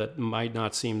something here that might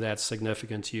not seem that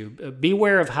significant to you.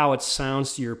 Beware of how it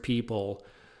sounds to your people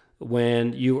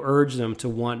when you urge them to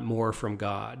want more from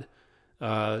God.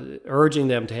 urging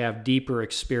them to have deeper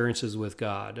experiences with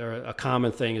God. Or a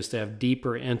common thing is to have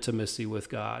deeper intimacy with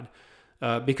God.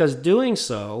 Because doing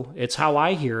so, it's how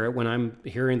I hear it when I'm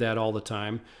hearing that all the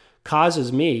time,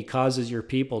 causes your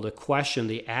people to question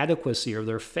the adequacy of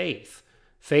their faith.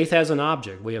 Faith has an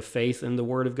object. We have faith in the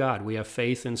Word of God. We have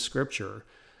faith in Scripture.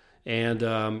 And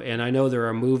I know there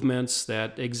are movements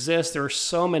that exist. There are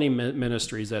so many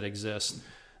ministries that exist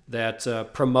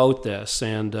that promote this,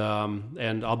 and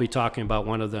I'll be talking about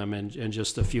one of them in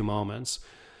just a few moments.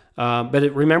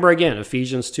 But remember again,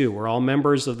 Ephesians 2, we're all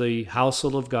members of the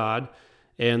household of God,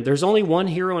 and there's only one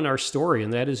hero in our story,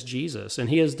 and that is Jesus, and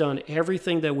he has done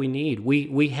everything that we need.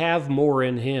 We have more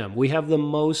in him. We have the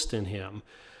most in him.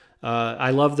 I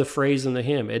love the phrase in the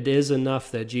hymn, it is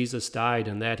enough that Jesus died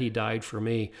and that he died for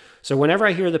me. So whenever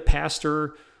I hear the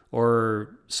pastor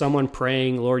or someone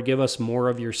praying, Lord, give us more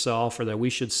of yourself, or that we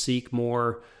should seek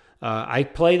more, I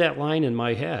play that line in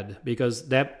my head, because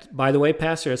that, by the way,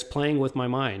 Pastor, it's playing with my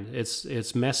mind.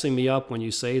 It's messing me up when you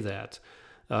say that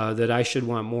I should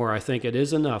want more. I think it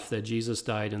is enough that Jesus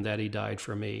died and that he died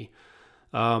for me.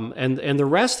 And the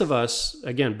rest of us,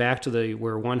 again, back to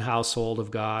we're one household of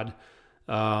God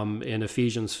in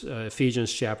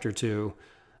Ephesians chapter 2.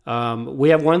 We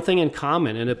have one thing in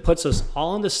common, and it puts us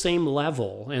all on the same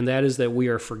level, and that is that we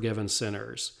are forgiven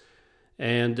sinners.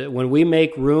 And when we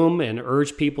make room and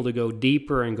urge people to go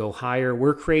deeper and go higher,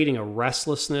 we're creating a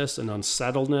restlessness and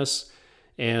unsettledness,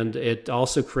 and it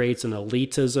also creates an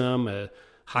elitism, a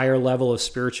higher level of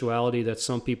spirituality that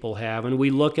some people have, and we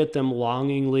look at them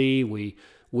longingly,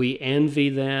 we envy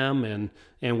them,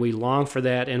 and we long for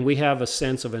that, and we have a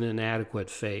sense of an inadequate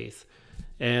faith.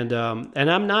 And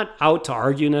I'm not out to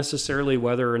argue necessarily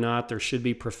whether or not there should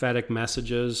be prophetic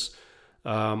messages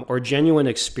or genuine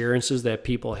experiences that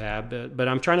people have, but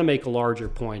I'm trying to make a larger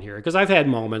point here, because I've had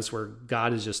moments where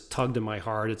God has just tugged at my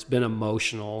heart. It's been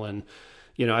emotional, and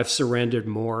I've surrendered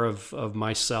more of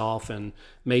myself and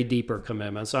made deeper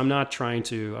commitments. I'm trying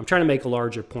to make a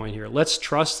larger point here. Let's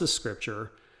trust the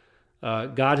Scripture.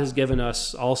 God has given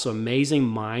us also amazing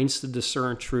minds to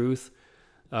discern truth.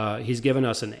 He's given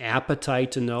us an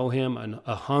appetite to know him,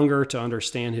 a hunger to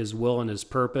understand his will and his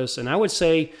purpose. And I would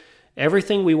say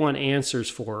everything we want answers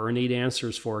for or need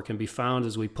answers for can be found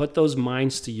as we put those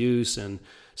minds to use and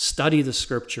study the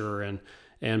Scripture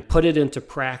and put it into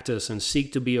practice and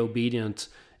seek to be obedient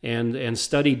and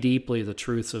study deeply the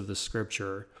truths of the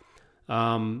Scripture.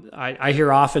 I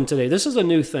hear often today, this is a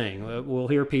new thing. We'll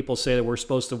hear people say that we're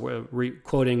supposed to,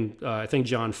 quoting, I think,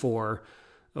 John 4,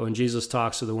 when Jesus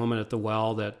talks to the woman at the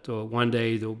well, that one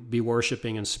day they'll be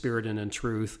worshiping in spirit and in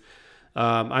truth.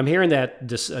 I'm hearing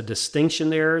that a distinction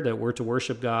there, that we're to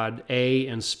worship God, A,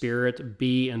 in spirit,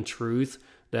 B, in truth,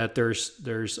 that there's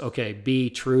B,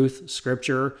 truth,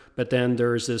 Scripture, but then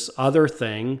there's this other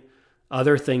thing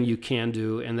you can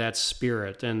do, and that's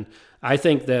spirit. And I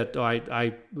think that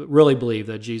I really believe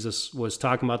that Jesus was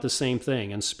talking about the same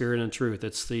thing in spirit and truth.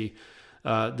 It's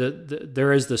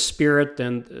there is the Spirit,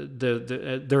 and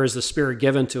there is the Spirit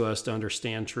given to us to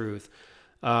understand truth.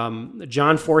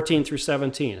 John 14 through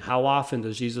 17, how often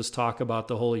does Jesus talk about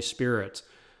the Holy Spirit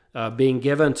being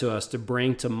given to us to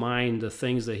bring to mind the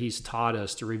things that he's taught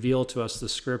us, to reveal to us the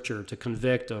Scripture, to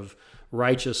convict of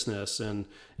righteousness and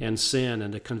sin,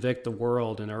 and to convict the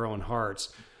world in our own hearts.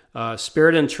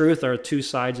 Spirit and truth are two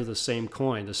sides of the same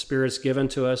coin. The Spirit's given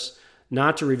to us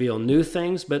not to reveal new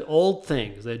things, but old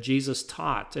things that Jesus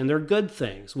taught, and they're good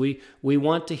things. We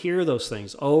want to hear those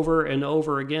things over and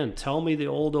over again. Tell me the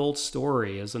old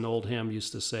story, as an old hymn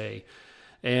used to say.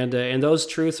 And those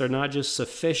truths are not just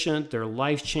sufficient, they're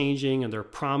life-changing, and they're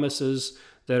promises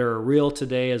that are real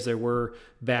today as they were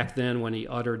back then when he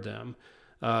uttered them.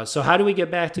 So how do we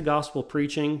get back to gospel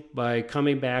preaching? By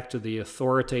coming back to the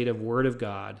authoritative Word of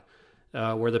God,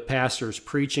 where the pastor's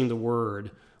preaching the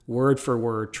Word, word for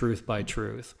word, truth by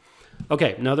truth.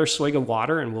 Okay, another swig of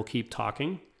water, and we'll keep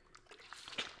talking.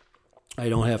 I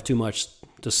don't have too much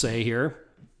to say here.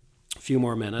 A few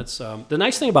more minutes. The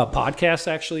nice thing about podcasts,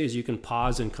 actually, is you can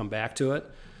pause and come back to it.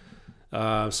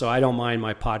 So I don't mind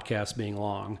my podcast being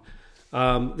long.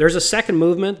 There's a second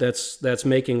movement that's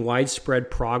making widespread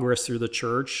progress through the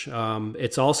church.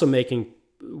 It's also making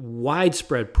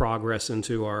widespread progress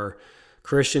into our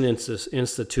Christian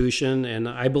institution, and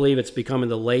I believe it's becoming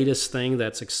the latest thing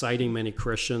that's exciting many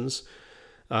Christians.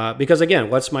 Because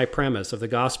again, what's my premise? If the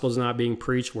gospel is not being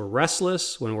preached, we're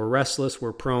restless. When we're restless,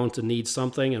 we're prone to need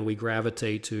something, and we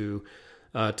gravitate to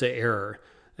error.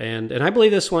 And I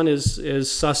believe this one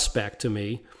is suspect to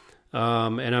me.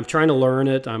 And I'm trying to learn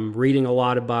it. I'm reading a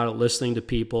lot about it, listening to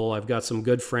people. I've got some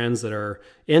good friends that are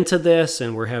into this,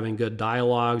 and we're having good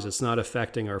dialogues. It's not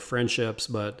affecting our friendships,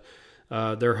 but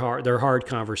They're hard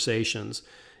conversations.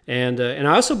 And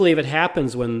I also believe it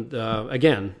happens when,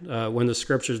 when the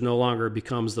Scriptures no longer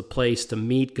becomes the place to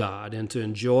meet God and to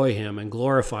enjoy Him and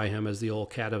glorify Him, as the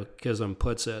old catechism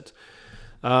puts it.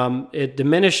 It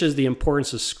diminishes the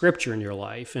importance of Scripture in your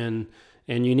life, and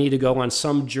you need to go on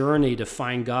some journey to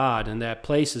find God, and that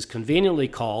place is conveniently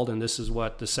called, and this is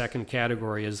what the second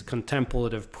category is,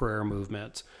 contemplative prayer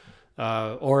movement,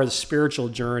 or the spiritual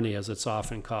journey, as it's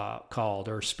often called,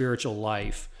 or spiritual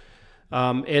life.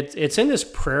 It's in this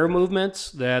prayer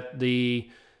movement that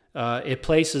it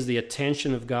places the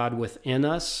attention of God within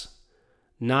us,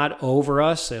 not over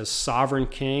us, as sovereign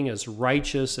king, as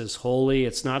righteous, as holy.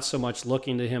 It's not so much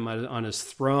looking to Him on His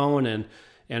throne, and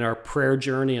our prayer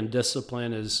journey and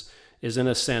discipline is in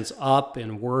a sense up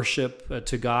in worship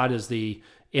to God as the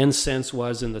incense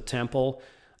was in the temple.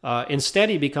 Instead,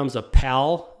 He becomes a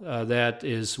pal that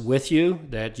is with you,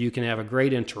 that you can have a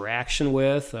great interaction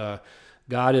with.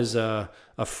 God is a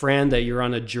friend that you're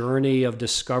on a journey of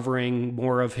discovering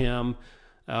more of Him.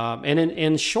 And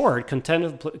in short,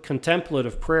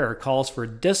 contemplative prayer calls for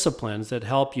disciplines that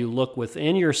help you look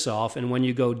within yourself. And when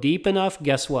you go deep enough,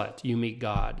 guess what? You meet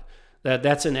God.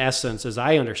 That's in essence, as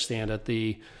I understand it,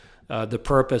 the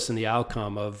purpose and the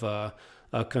outcome of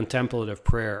a contemplative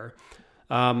prayer.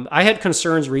 I had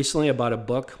concerns recently about a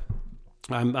book.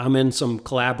 I'm in some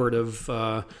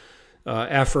collaborative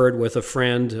effort with a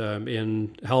friend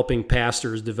in helping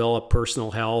pastors develop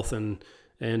personal health and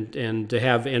to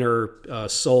have inner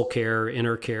soul care,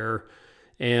 inner care.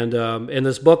 And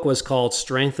this book was called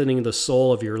Strengthening the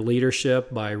Soul of Your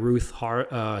Leadership by Ruth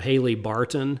Haley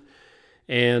Barton.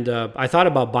 And I thought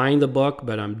about buying the book,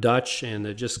 but I'm Dutch, and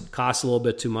it just costs a little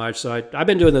bit too much. So I've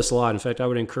been doing this a lot. In fact, I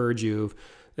would encourage you.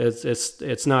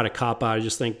 It's not a cop-out. I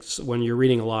just think when you're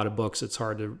reading a lot of books, it's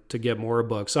hard to get more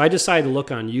books. So I decided to look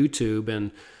on YouTube,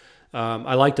 and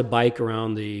I like to bike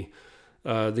around the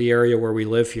area where we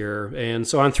live here. And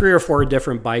so on 3 or 4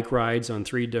 different bike rides on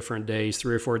 3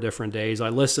 or 4 different days, I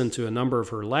listened to a number of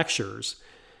her lectures.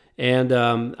 And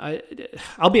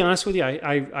I'll be honest with you,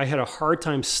 I had a hard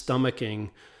time stomaching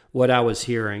what I was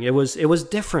hearing. It was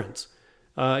different.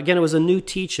 Again, it was a new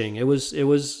teaching. It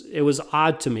was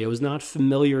odd to me. It was not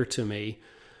familiar to me.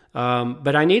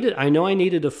 But I know I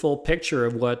needed a full picture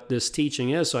of what this teaching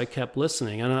is, so I kept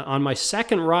listening. And on my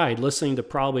second ride, listening to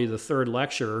probably the 3rd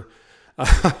lecture,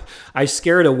 I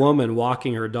scared a woman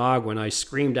walking her dog when I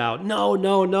screamed out,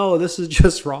 "No, this is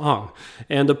just wrong."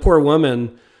 And the poor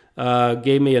woman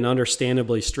gave me an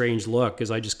understandably strange look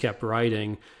as I just kept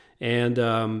riding. And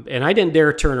I didn't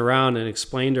dare turn around and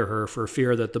explain to her for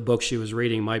fear that the book she was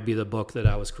reading might be the book that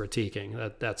I was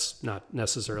critiquing. That's not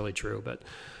necessarily true. But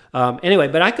anyway,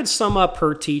 but I could sum up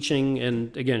her teaching.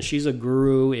 And again, she's a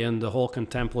guru in the whole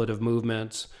contemplative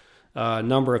movement. A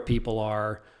number of people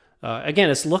are.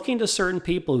 Again, it's looking to certain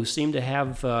people who seem to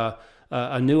have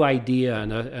a new idea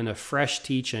and a fresh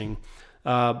teaching.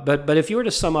 But if you were to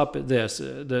sum up this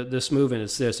movement,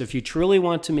 it's this: if you truly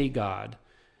want to meet God,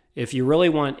 if you really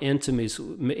want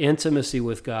intimacy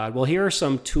with God, well, here are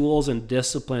some tools and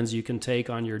disciplines you can take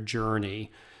on your journey.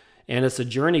 And it's a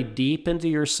journey deep into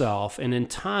yourself, and in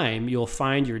time, you'll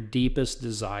find your deepest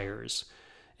desires.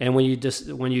 And when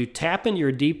you tap into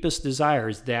your deepest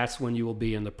desires, that's when you will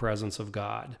be in the presence of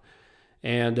God.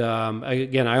 And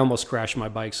again, I almost crashed my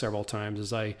bike several times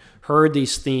as I heard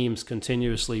these themes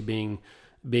continuously being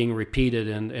repeated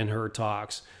in her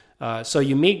talks. So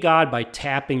you meet God by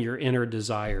tapping your inner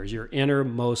desires, your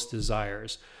innermost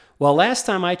desires. Well, last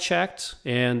time I checked,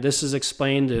 and this is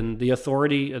explained in the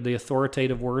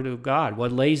authoritative Word of God,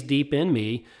 what lays deep in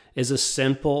me is a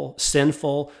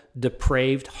sinful,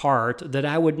 depraved heart that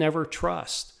I would never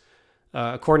trust.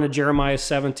 According to Jeremiah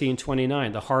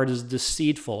 17:29, the heart is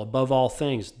deceitful above all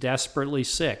things, desperately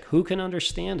sick. Who can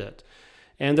understand it?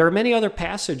 And there are many other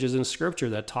passages in Scripture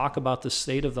that talk about the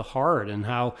state of the heart and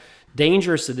how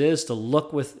dangerous it is to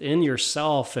look within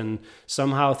yourself and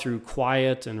somehow through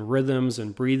quiet and rhythms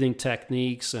and breathing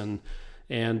techniques and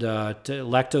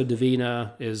lectio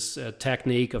divina is a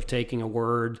technique of taking a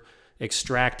word,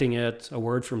 extracting it, a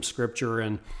word from Scripture,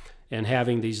 and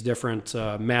having these different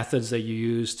methods that you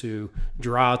use to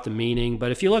draw out the meaning.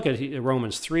 But if you look at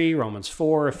Romans 3, Romans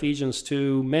 4, Ephesians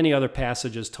 2, many other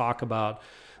passages talk about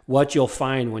what you'll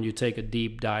find when you take a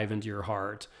deep dive into your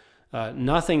heart.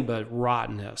 Nothing but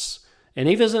rottenness. And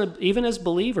even as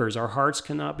believers, our hearts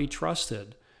cannot be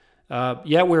trusted.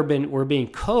 Yet we're being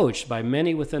coached by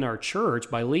many within our church,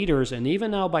 by leaders, and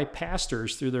even now by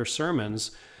pastors through their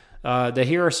sermons, that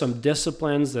here are some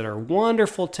disciplines that are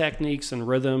wonderful techniques and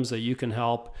rhythms that you can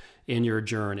help in your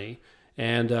journey.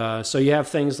 And so you have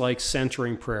things like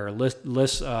centering prayer,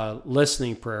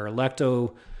 listening prayer,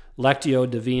 lectio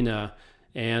divina,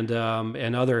 and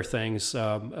other things,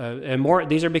 and more.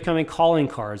 These are becoming calling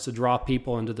cards to draw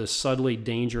people into this subtly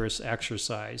dangerous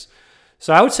exercise.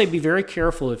 So I would say be very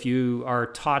careful if you are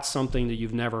taught something that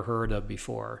you've never heard of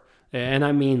before. And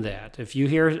I mean that. If you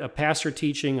hear a pastor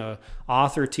teaching, a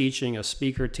author teaching, a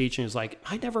speaker teaching, it's like,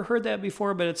 I never heard that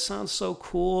before, but it sounds so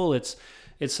cool. It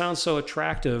sounds so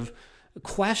attractive.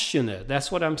 Question it.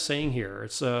 That's what I'm saying here.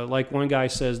 It's like one guy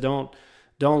says, don't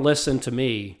listen to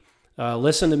me.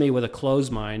 Listen to me with a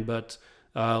closed mind, but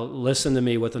listen to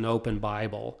me with an open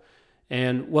Bible.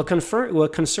 And what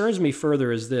concerns me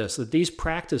further is this, that these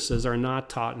practices are not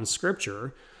taught in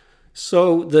Scripture.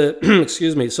 So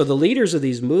the leaders of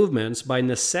these movements, by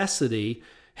necessity,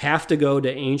 have to go to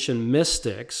ancient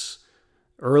mystics,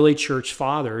 early church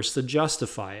fathers, to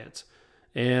justify it.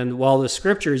 And while the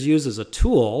Scripture is used as a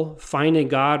tool, finding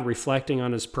God, reflecting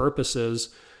on His purposes,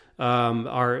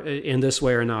 are in this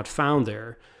way are not found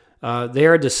there. They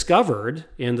are discovered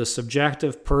in the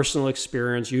subjective personal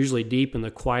experience, usually deep in the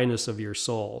quietness of your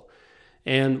soul.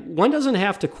 And one doesn't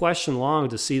have to question long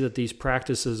to see that these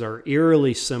practices are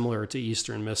eerily similar to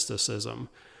Eastern mysticism.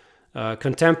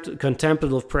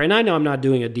 Contemplative prayer, and I know I'm not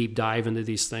doing a deep dive into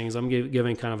these things. I'm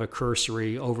giving kind of a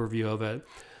cursory overview of it.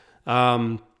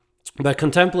 But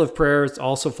contemplative prayer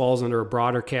also falls under a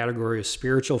broader category of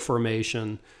spiritual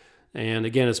formation. And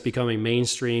again, it's becoming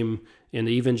mainstream in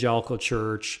the evangelical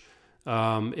church.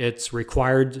 It's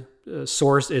required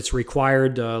it's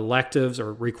required electives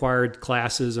or required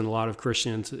classes in a lot of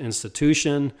Christian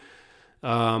institution.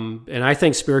 And I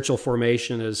think spiritual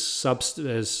formation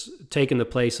has taken the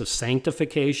place of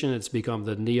sanctification. It's become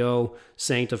the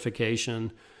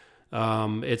neo-sanctification.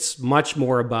 It's much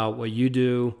more about what you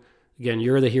do. Again,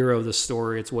 you're the hero of the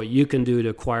story. It's what you can do to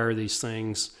acquire these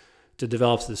things, to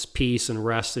develop this peace and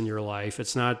rest in your life.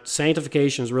 It's not,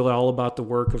 sanctification is really all about the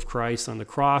work of Christ on the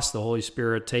cross, the Holy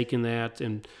Spirit taking that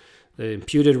and the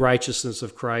imputed righteousness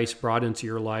of Christ brought into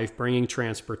your life, bringing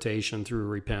transportation through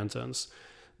repentance.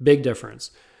 Big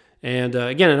difference. And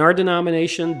again, in our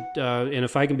denomination, and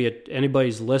if I can be,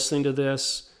 anybody's listening to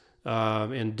this,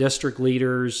 and district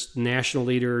leaders, national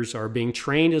leaders are being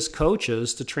trained as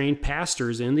coaches to train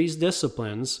pastors in these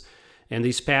disciplines, and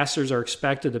these pastors are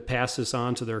expected to pass this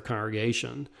on to their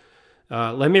congregation.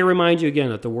 Let me remind you again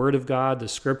that the Word of God, the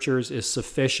Scriptures, is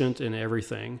sufficient in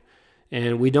everything,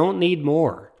 and we don't need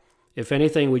more. If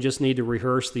anything, we just need to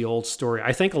rehearse the old story.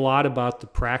 I think a lot about the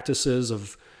practices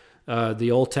of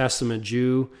the Old Testament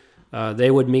Jew.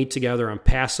 They would meet together on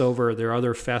Passover, their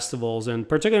other festivals, and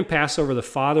particularly in Passover, the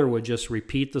father would just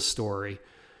repeat the story.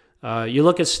 You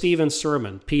look at Stephen's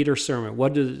sermon, Peter's sermon.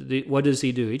 What does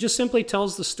he do? He just simply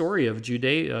tells the story of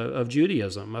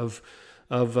Judaism, of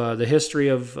the history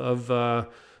of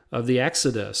the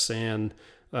Exodus and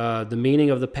the meaning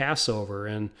of the Passover,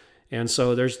 and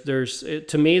so there's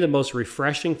to me the most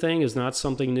refreshing thing is not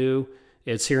something new.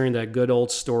 It's hearing that good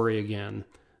old story again.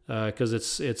 Because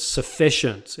it's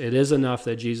sufficient. It is enough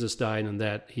that Jesus died and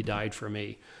that He died for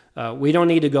me. We don't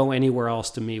need to go anywhere else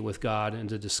to meet with God and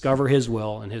to discover His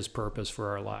will and His purpose for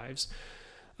our lives.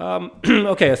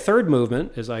 Okay, a third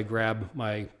movement as I grab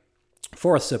my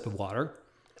fourth sip of water.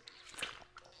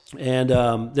 And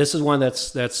this is one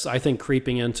that's I think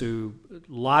creeping into a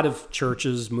lot of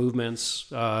churches, movements,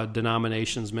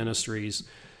 denominations, ministries.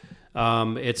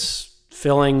 It's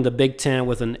filling the Big Tent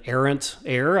with an errant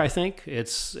air, I think.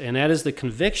 And that is the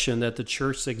conviction that the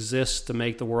church exists to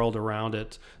make the world around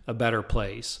it a better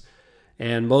place.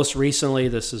 And most recently,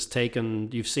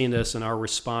 you've seen this in our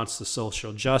response to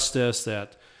social justice,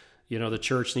 that, the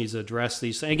church needs to address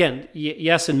these things. Again,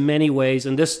 yes, in many ways,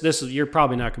 and this is, you're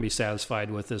probably not going to be satisfied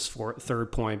with this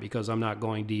third point because I'm not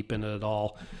going deep into it at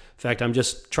all. In fact, I'm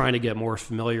just trying to get more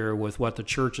familiar with what the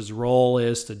church's role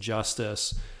is to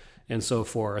justice and so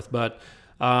forth. But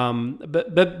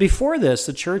before this,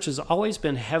 the church has always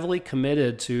been heavily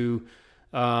committed to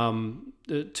the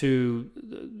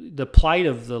plight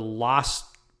of the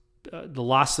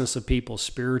lostness of people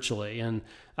spiritually. And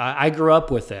I grew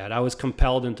up with that. I was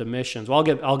compelled into missions. Well,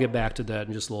 I'll get back to that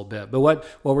in just a little bit. But what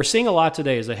we're seeing a lot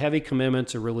today is a heavy commitment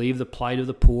to relieve the plight of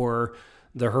the poor,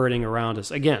 the hurting around us.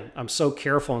 Again, I'm so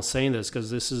careful in saying this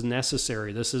because this is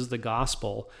necessary. This is the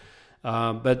gospel.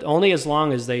 But only as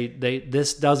long as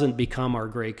this doesn't become our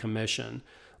Great Commission.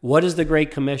 What is the Great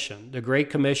Commission? The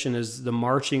Great Commission is the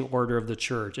marching order of the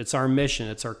church. It's our mission.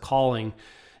 It's our calling.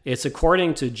 It's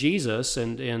according to Jesus,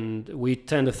 and we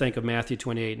tend to think of Matthew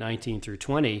 28, 19 through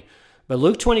 20. But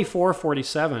Luke 24,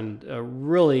 47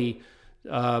 really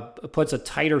puts a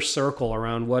tighter circle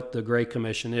around what the Great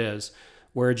Commission is.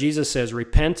 where Jesus says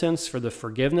repentance for the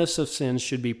forgiveness of sins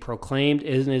should be proclaimed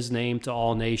in his name to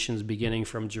all nations, beginning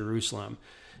from Jerusalem.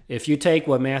 If you take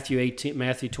what Matthew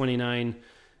 29,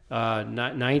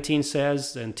 19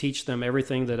 says, and teach them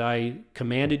everything that I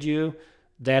commanded you,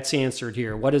 that's answered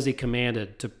here. What has he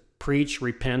commanded? To preach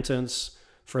repentance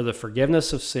for the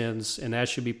forgiveness of sins, and that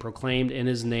should be proclaimed in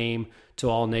his name to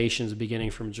all nations,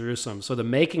 beginning from Jerusalem. So the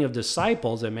making of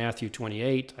disciples that Matthew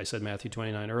 28, I said Matthew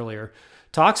 29 earlier,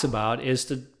 talks about is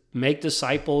to make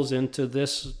disciples into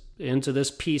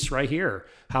this piece right here.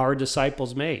 How are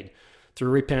disciples made? Through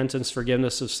repentance,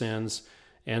 forgiveness of sins,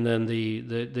 and then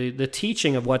the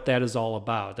teaching of what that is all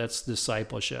about. That's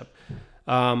discipleship.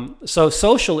 So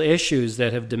social issues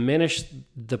that have diminished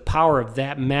the power of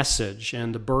that message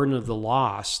and the burden of the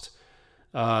lost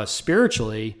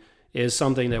spiritually is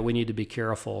something that we need to be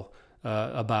careful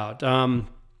about.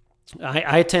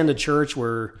 I attend a church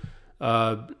where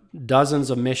dozens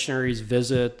of missionaries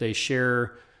visit. They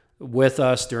share with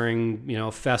us during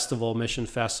mission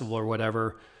festival or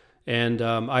whatever. And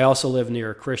I also live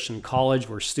near a Christian college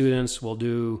where students will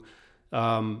do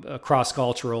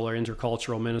cross-cultural or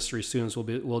intercultural ministry. Students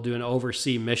will do an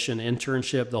overseas mission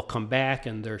internship. They'll come back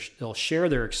and they'll share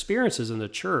their experiences in the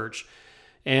church.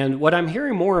 And what I'm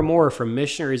hearing more and more from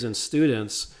missionaries and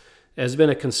students has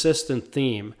been a consistent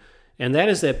theme, and that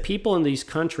is that people in these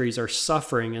countries are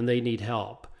suffering and they need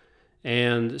help.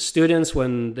 And students,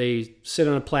 when they sit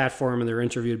on a platform and they're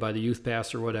interviewed by the youth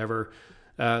pastor or whatever,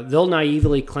 they'll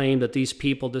naively claim that these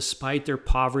people, despite their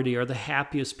poverty, are the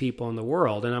happiest people in the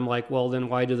world. And I'm like, well, then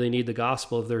why do they need the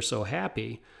gospel if they're so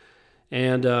happy?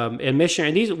 And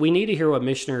missionaries, we need to hear what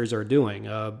missionaries are doing.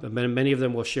 Many of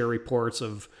them will share reports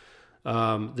of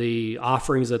the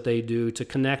offerings that they do to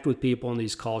connect with people in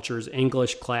these cultures,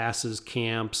 English classes,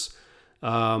 camps,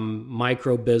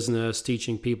 micro business,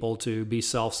 teaching people to be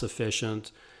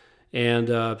self-sufficient.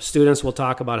 And students will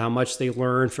talk about how much they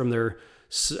learned from their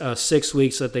 6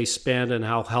 weeks that they spent and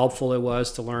how helpful it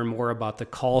was to learn more about the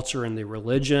culture and the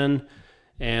religion.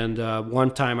 And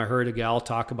one time I heard a gal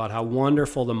talk about how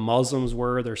wonderful the Muslims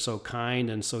were. They're so kind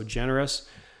and so generous.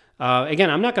 Again,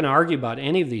 I'm not going to argue about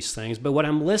any of these things, but what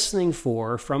I'm listening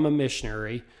for from a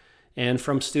missionary and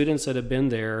from students that have been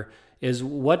there is,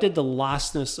 what did the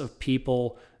lostness of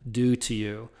people do to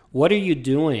you? What are you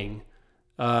doing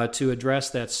to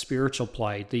address that spiritual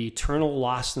plight, the eternal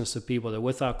lostness of people, that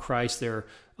without Christ they're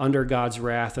under God's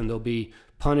wrath and they'll be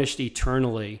punished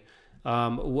eternally?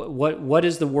 What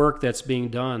is the work that's being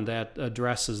done that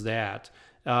addresses that?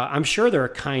 I'm sure there are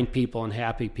kind people and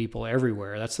happy people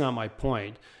everywhere. That's not my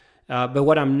point. But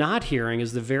what I'm not hearing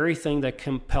is the very thing that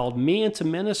compelled me into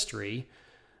ministry,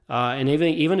 and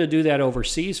even to do that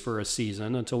overseas for a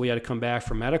season until we had to come back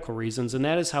for medical reasons, and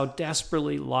that is how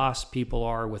desperately lost people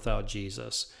are without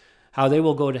Jesus, how they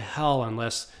will go to hell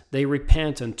unless they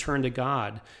repent and turn to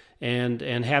God. And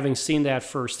having seen that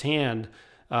firsthand,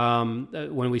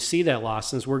 when we see that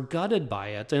lostness, we're gutted by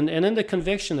it. And in the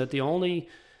conviction that the only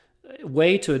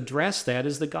way to address that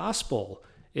is the gospel,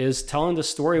 is telling the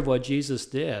story of what Jesus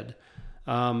did.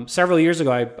 Several years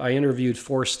ago, I interviewed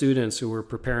 4 students who were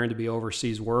preparing to be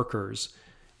overseas workers,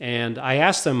 and I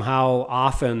asked them how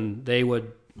often they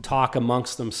would talk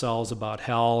amongst themselves about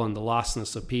hell and the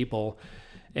lostness of people.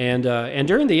 And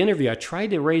during the interview, I tried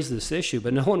to raise this issue,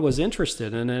 but no one was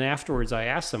interested. And then afterwards, I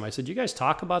asked them, I said, "You guys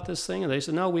talk about this thing?" And they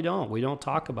said, "No, we don't. We don't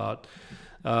talk about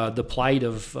the plight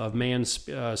of man's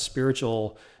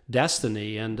spiritual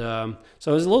destiny." And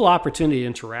so it was a little opportunity to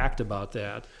interact about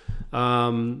that.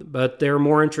 But they're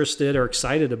more interested or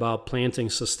excited about planting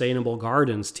sustainable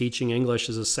gardens, teaching English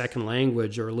as a second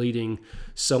language, or leading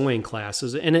sewing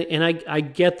classes. And I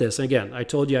get this. Again, I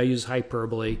told you I use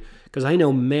hyperbole because I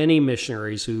know many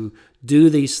missionaries who do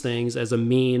these things as a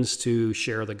means to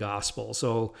share the gospel.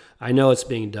 So I know it's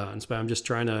being done, but I'm just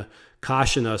trying to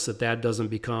caution us that doesn't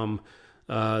become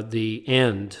the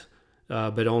end,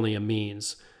 but only a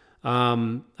means.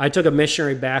 I took a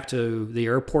missionary back to the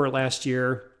airport last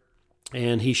year,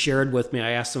 and he shared with me,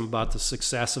 I asked him about the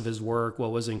success of his work,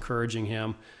 what was encouraging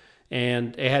him.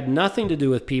 And it had nothing to do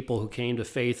with people who came to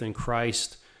faith in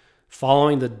Christ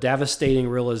following the devastating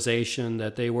realization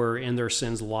that they were in their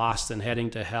sins lost and heading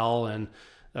to hell. And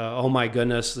oh my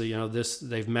goodness,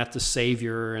 they've met the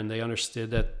Savior, and they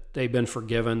understood that they've been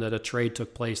forgiven, that a trade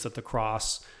took place at the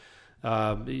cross.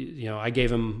 I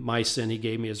gave him my sin, he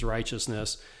gave me his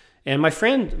righteousness. And my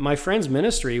friend's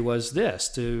ministry was this: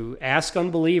 to ask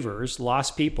unbelievers,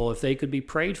 lost people, if they could be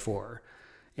prayed for.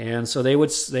 And so they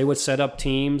would set up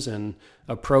teams and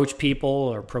approach people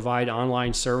or provide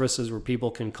online services where people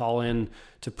can call in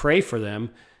to pray for them.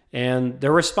 And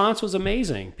their response was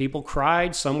amazing. People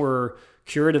cried. Some were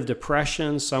cured of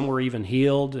depression. Some were even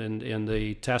healed in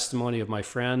the testimony of my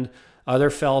friend.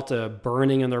 Others felt a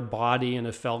burning in their body and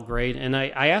it felt great. And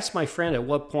I asked my friend, at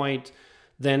what point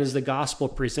then is the gospel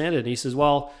presented? And he says,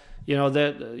 well,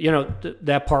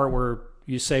 that part where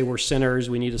you say we're sinners,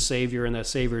 we need a Savior, and that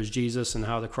Savior is Jesus, and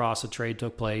how the cross of trade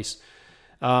took place.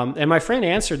 And my friend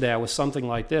answered that with something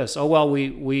like this: oh, well,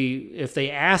 we if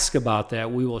they ask about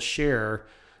that, we will share,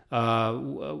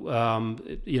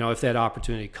 if that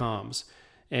opportunity comes.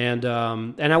 And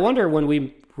I wonder, when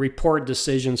we report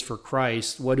decisions for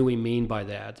Christ, what do we mean by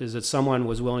that? Is it someone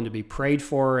was willing to be prayed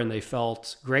for and they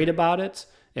felt great about it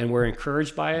and were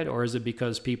encouraged by it? Or is it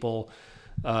because people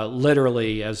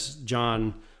literally, as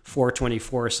John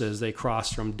 4:24 says, they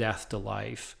crossed from death to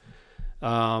life?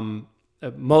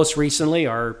 Most recently,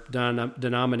 our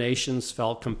denominations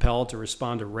felt compelled to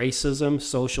respond to racism,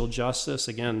 social justice,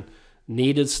 again,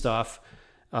 needed stuff.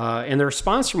 And the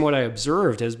response, from what I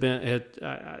observed, has been,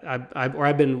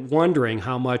 I've been wondering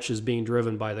how much is being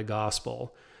driven by the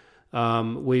gospel.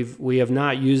 We have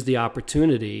not used the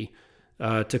opportunity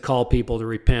to call people to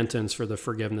repentance for the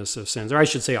forgiveness of sins. Or I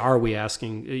should say, are we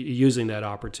using that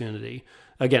opportunity?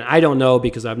 Again, I don't know,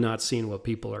 because I've not seen what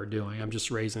people are doing. I'm just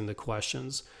raising the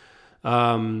questions.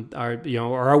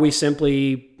 Are we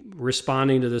simply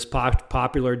responding to this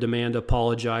popular demand to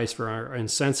apologize for our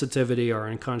insensitivity, our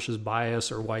unconscious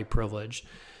bias, or white privilege?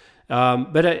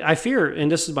 But I fear,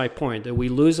 and this is my point, that we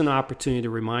lose an opportunity to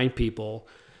remind people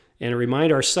and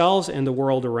remind ourselves and the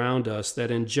world around us that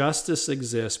injustice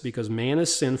exists because man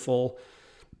is sinful,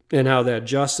 and how that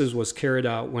justice was carried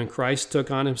out when Christ took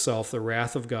on himself the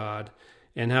wrath of God,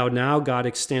 and how now God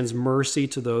extends mercy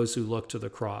to those who look to the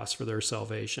cross for their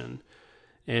salvation.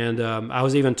 And I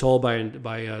was even told by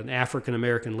an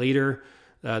African-American leader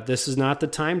that this is not the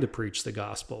time to preach the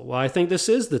gospel. Well, I think this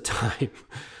is the time.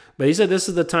 But he said this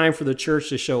is the time for the church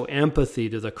to show empathy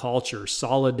to the culture,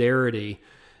 solidarity,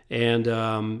 and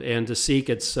to seek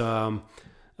its and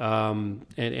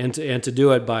to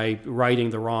do it by righting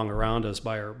the wrong around us,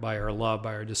 by our love,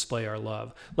 by our display our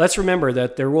love. Let's remember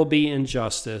that there will be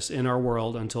injustice in our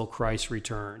world until Christ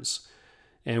returns.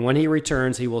 And when he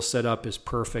returns, he will set up his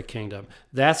perfect kingdom.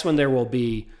 That's when there will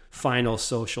be final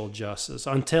social justice.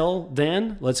 Until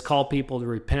then, let's call people to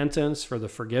repentance for the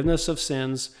forgiveness of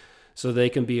sins so they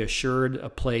can be assured a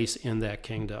place in that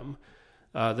kingdom.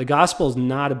 The gospel is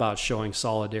not about showing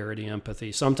solidarity,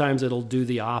 empathy. Sometimes it'll do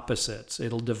the opposites.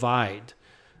 It'll divide.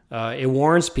 It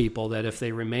warns people that if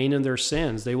they remain in their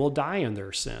sins, they will die in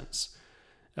their sins.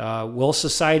 Will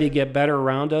society get better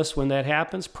around us when that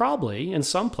happens? Probably, in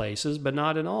some places, but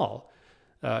not in all.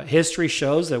 History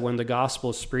shows that when the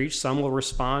gospel is preached, some will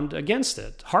respond against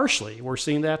it harshly. We're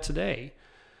seeing that today.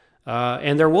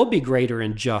 And there will be greater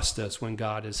injustice when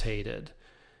God is hated.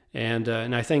 And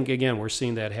I think, again, we're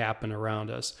seeing that happen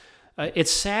around us. It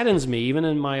saddens me, even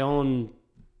in my own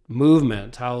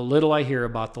movement, how little I hear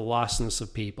about the lostness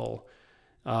of people.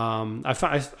 I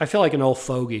feel like an old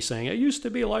fogey saying, it used to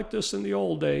be like this in the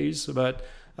old days. But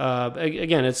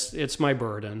again, it's my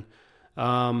burden.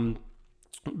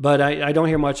 But I don't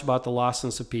hear much about the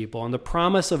lostness of people and the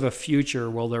promise of a future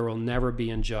where there will never be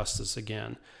injustice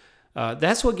again.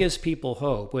 That's what gives people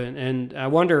hope. And I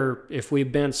wonder if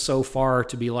we've bent so far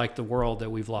to be like the world that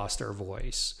we've lost our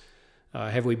voice.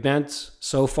 Have we bent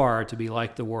so far to be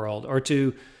like the world, or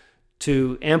to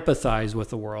empathize with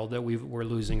the world, that we're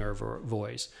losing our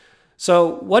voice?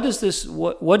 So what is this?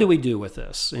 What do we do with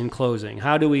this in closing?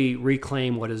 How do we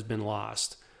reclaim what has been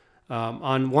lost?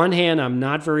 On one hand, I'm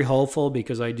not very hopeful,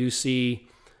 because I do see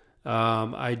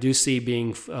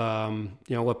being,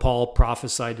 what Paul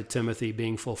prophesied to Timothy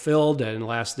being fulfilled, that in the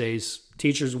last days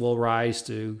teachers will rise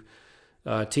to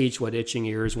teach what itching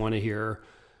ears want to hear.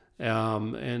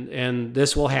 And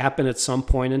this will happen at some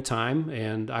point in time,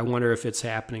 and I wonder if it's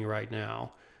happening right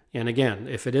now. And again,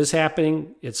 if it is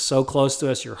happening, it's so close to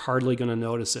us, you're hardly going to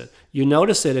notice it. You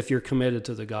notice it if you're committed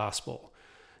to the gospel.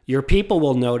 Your people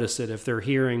will notice it if they're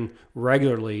hearing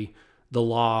regularly the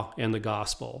law and the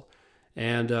gospel.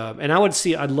 And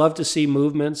I'd love to see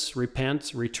movements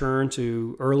repent, return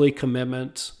to early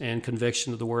commitment and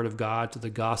conviction to the Word of God, to the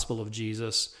gospel of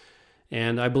Jesus.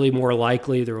 And I believe more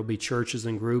likely there will be churches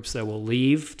and groups that will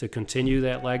leave to continue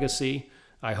that legacy.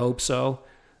 I hope so.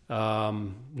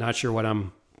 Not sure what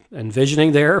I'm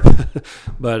envisioning there,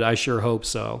 but I sure hope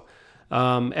so.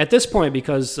 At this point,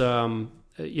 because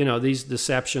these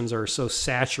deceptions are so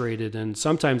saturated, and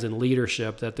sometimes in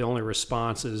leadership, that the only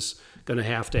response is going to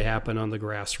have to happen on the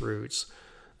grassroots.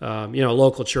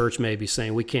 Local church may be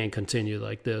saying, we can't continue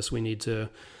like this. We need to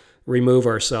remove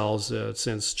ourselves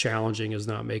since challenging is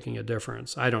not making a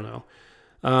difference. I don't know.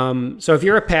 So if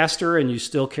you're a pastor and you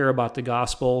still care about the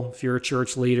gospel, if you're a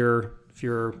church leader, if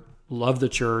you love the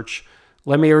church,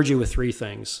 let me urge you with three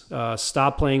things.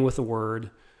 Stop playing with the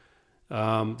Word.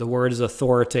 The Word is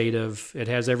authoritative. It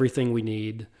has everything we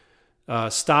need.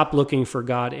 Stop looking for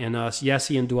God in us. Yes,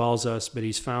 He indwells us, but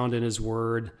He's found in His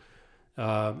Word.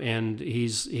 And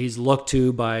he's looked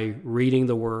to by reading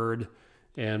the Word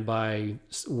and by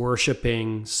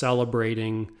worshiping,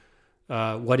 celebrating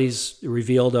what He's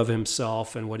revealed of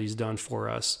Himself and what He's done for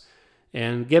us.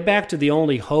 And get back to the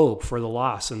only hope for the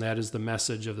lost, and that is the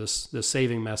message of the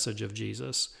saving message of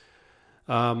Jesus.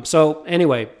 So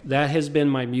anyway, that has been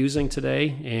my musing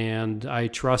today, and I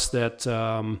trust that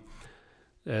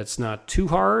it's not too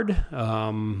hard.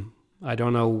 I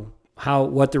don't know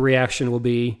what the reaction will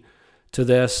be to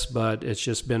this, but it's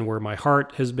just been where my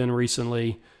heart has been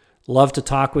recently. Love to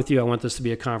talk with you. I want this to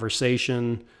be a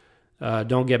conversation.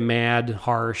 Don't get mad,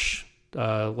 harsh.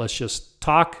 Let's just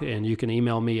talk, and you can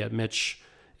email me at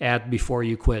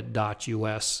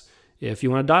mitch@beforeyouquit.us if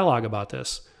you want to dialogue about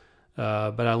this.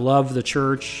 But I love the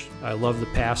church. I love the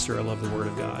pastor. I love the Word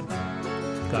of God.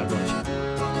 God bless you.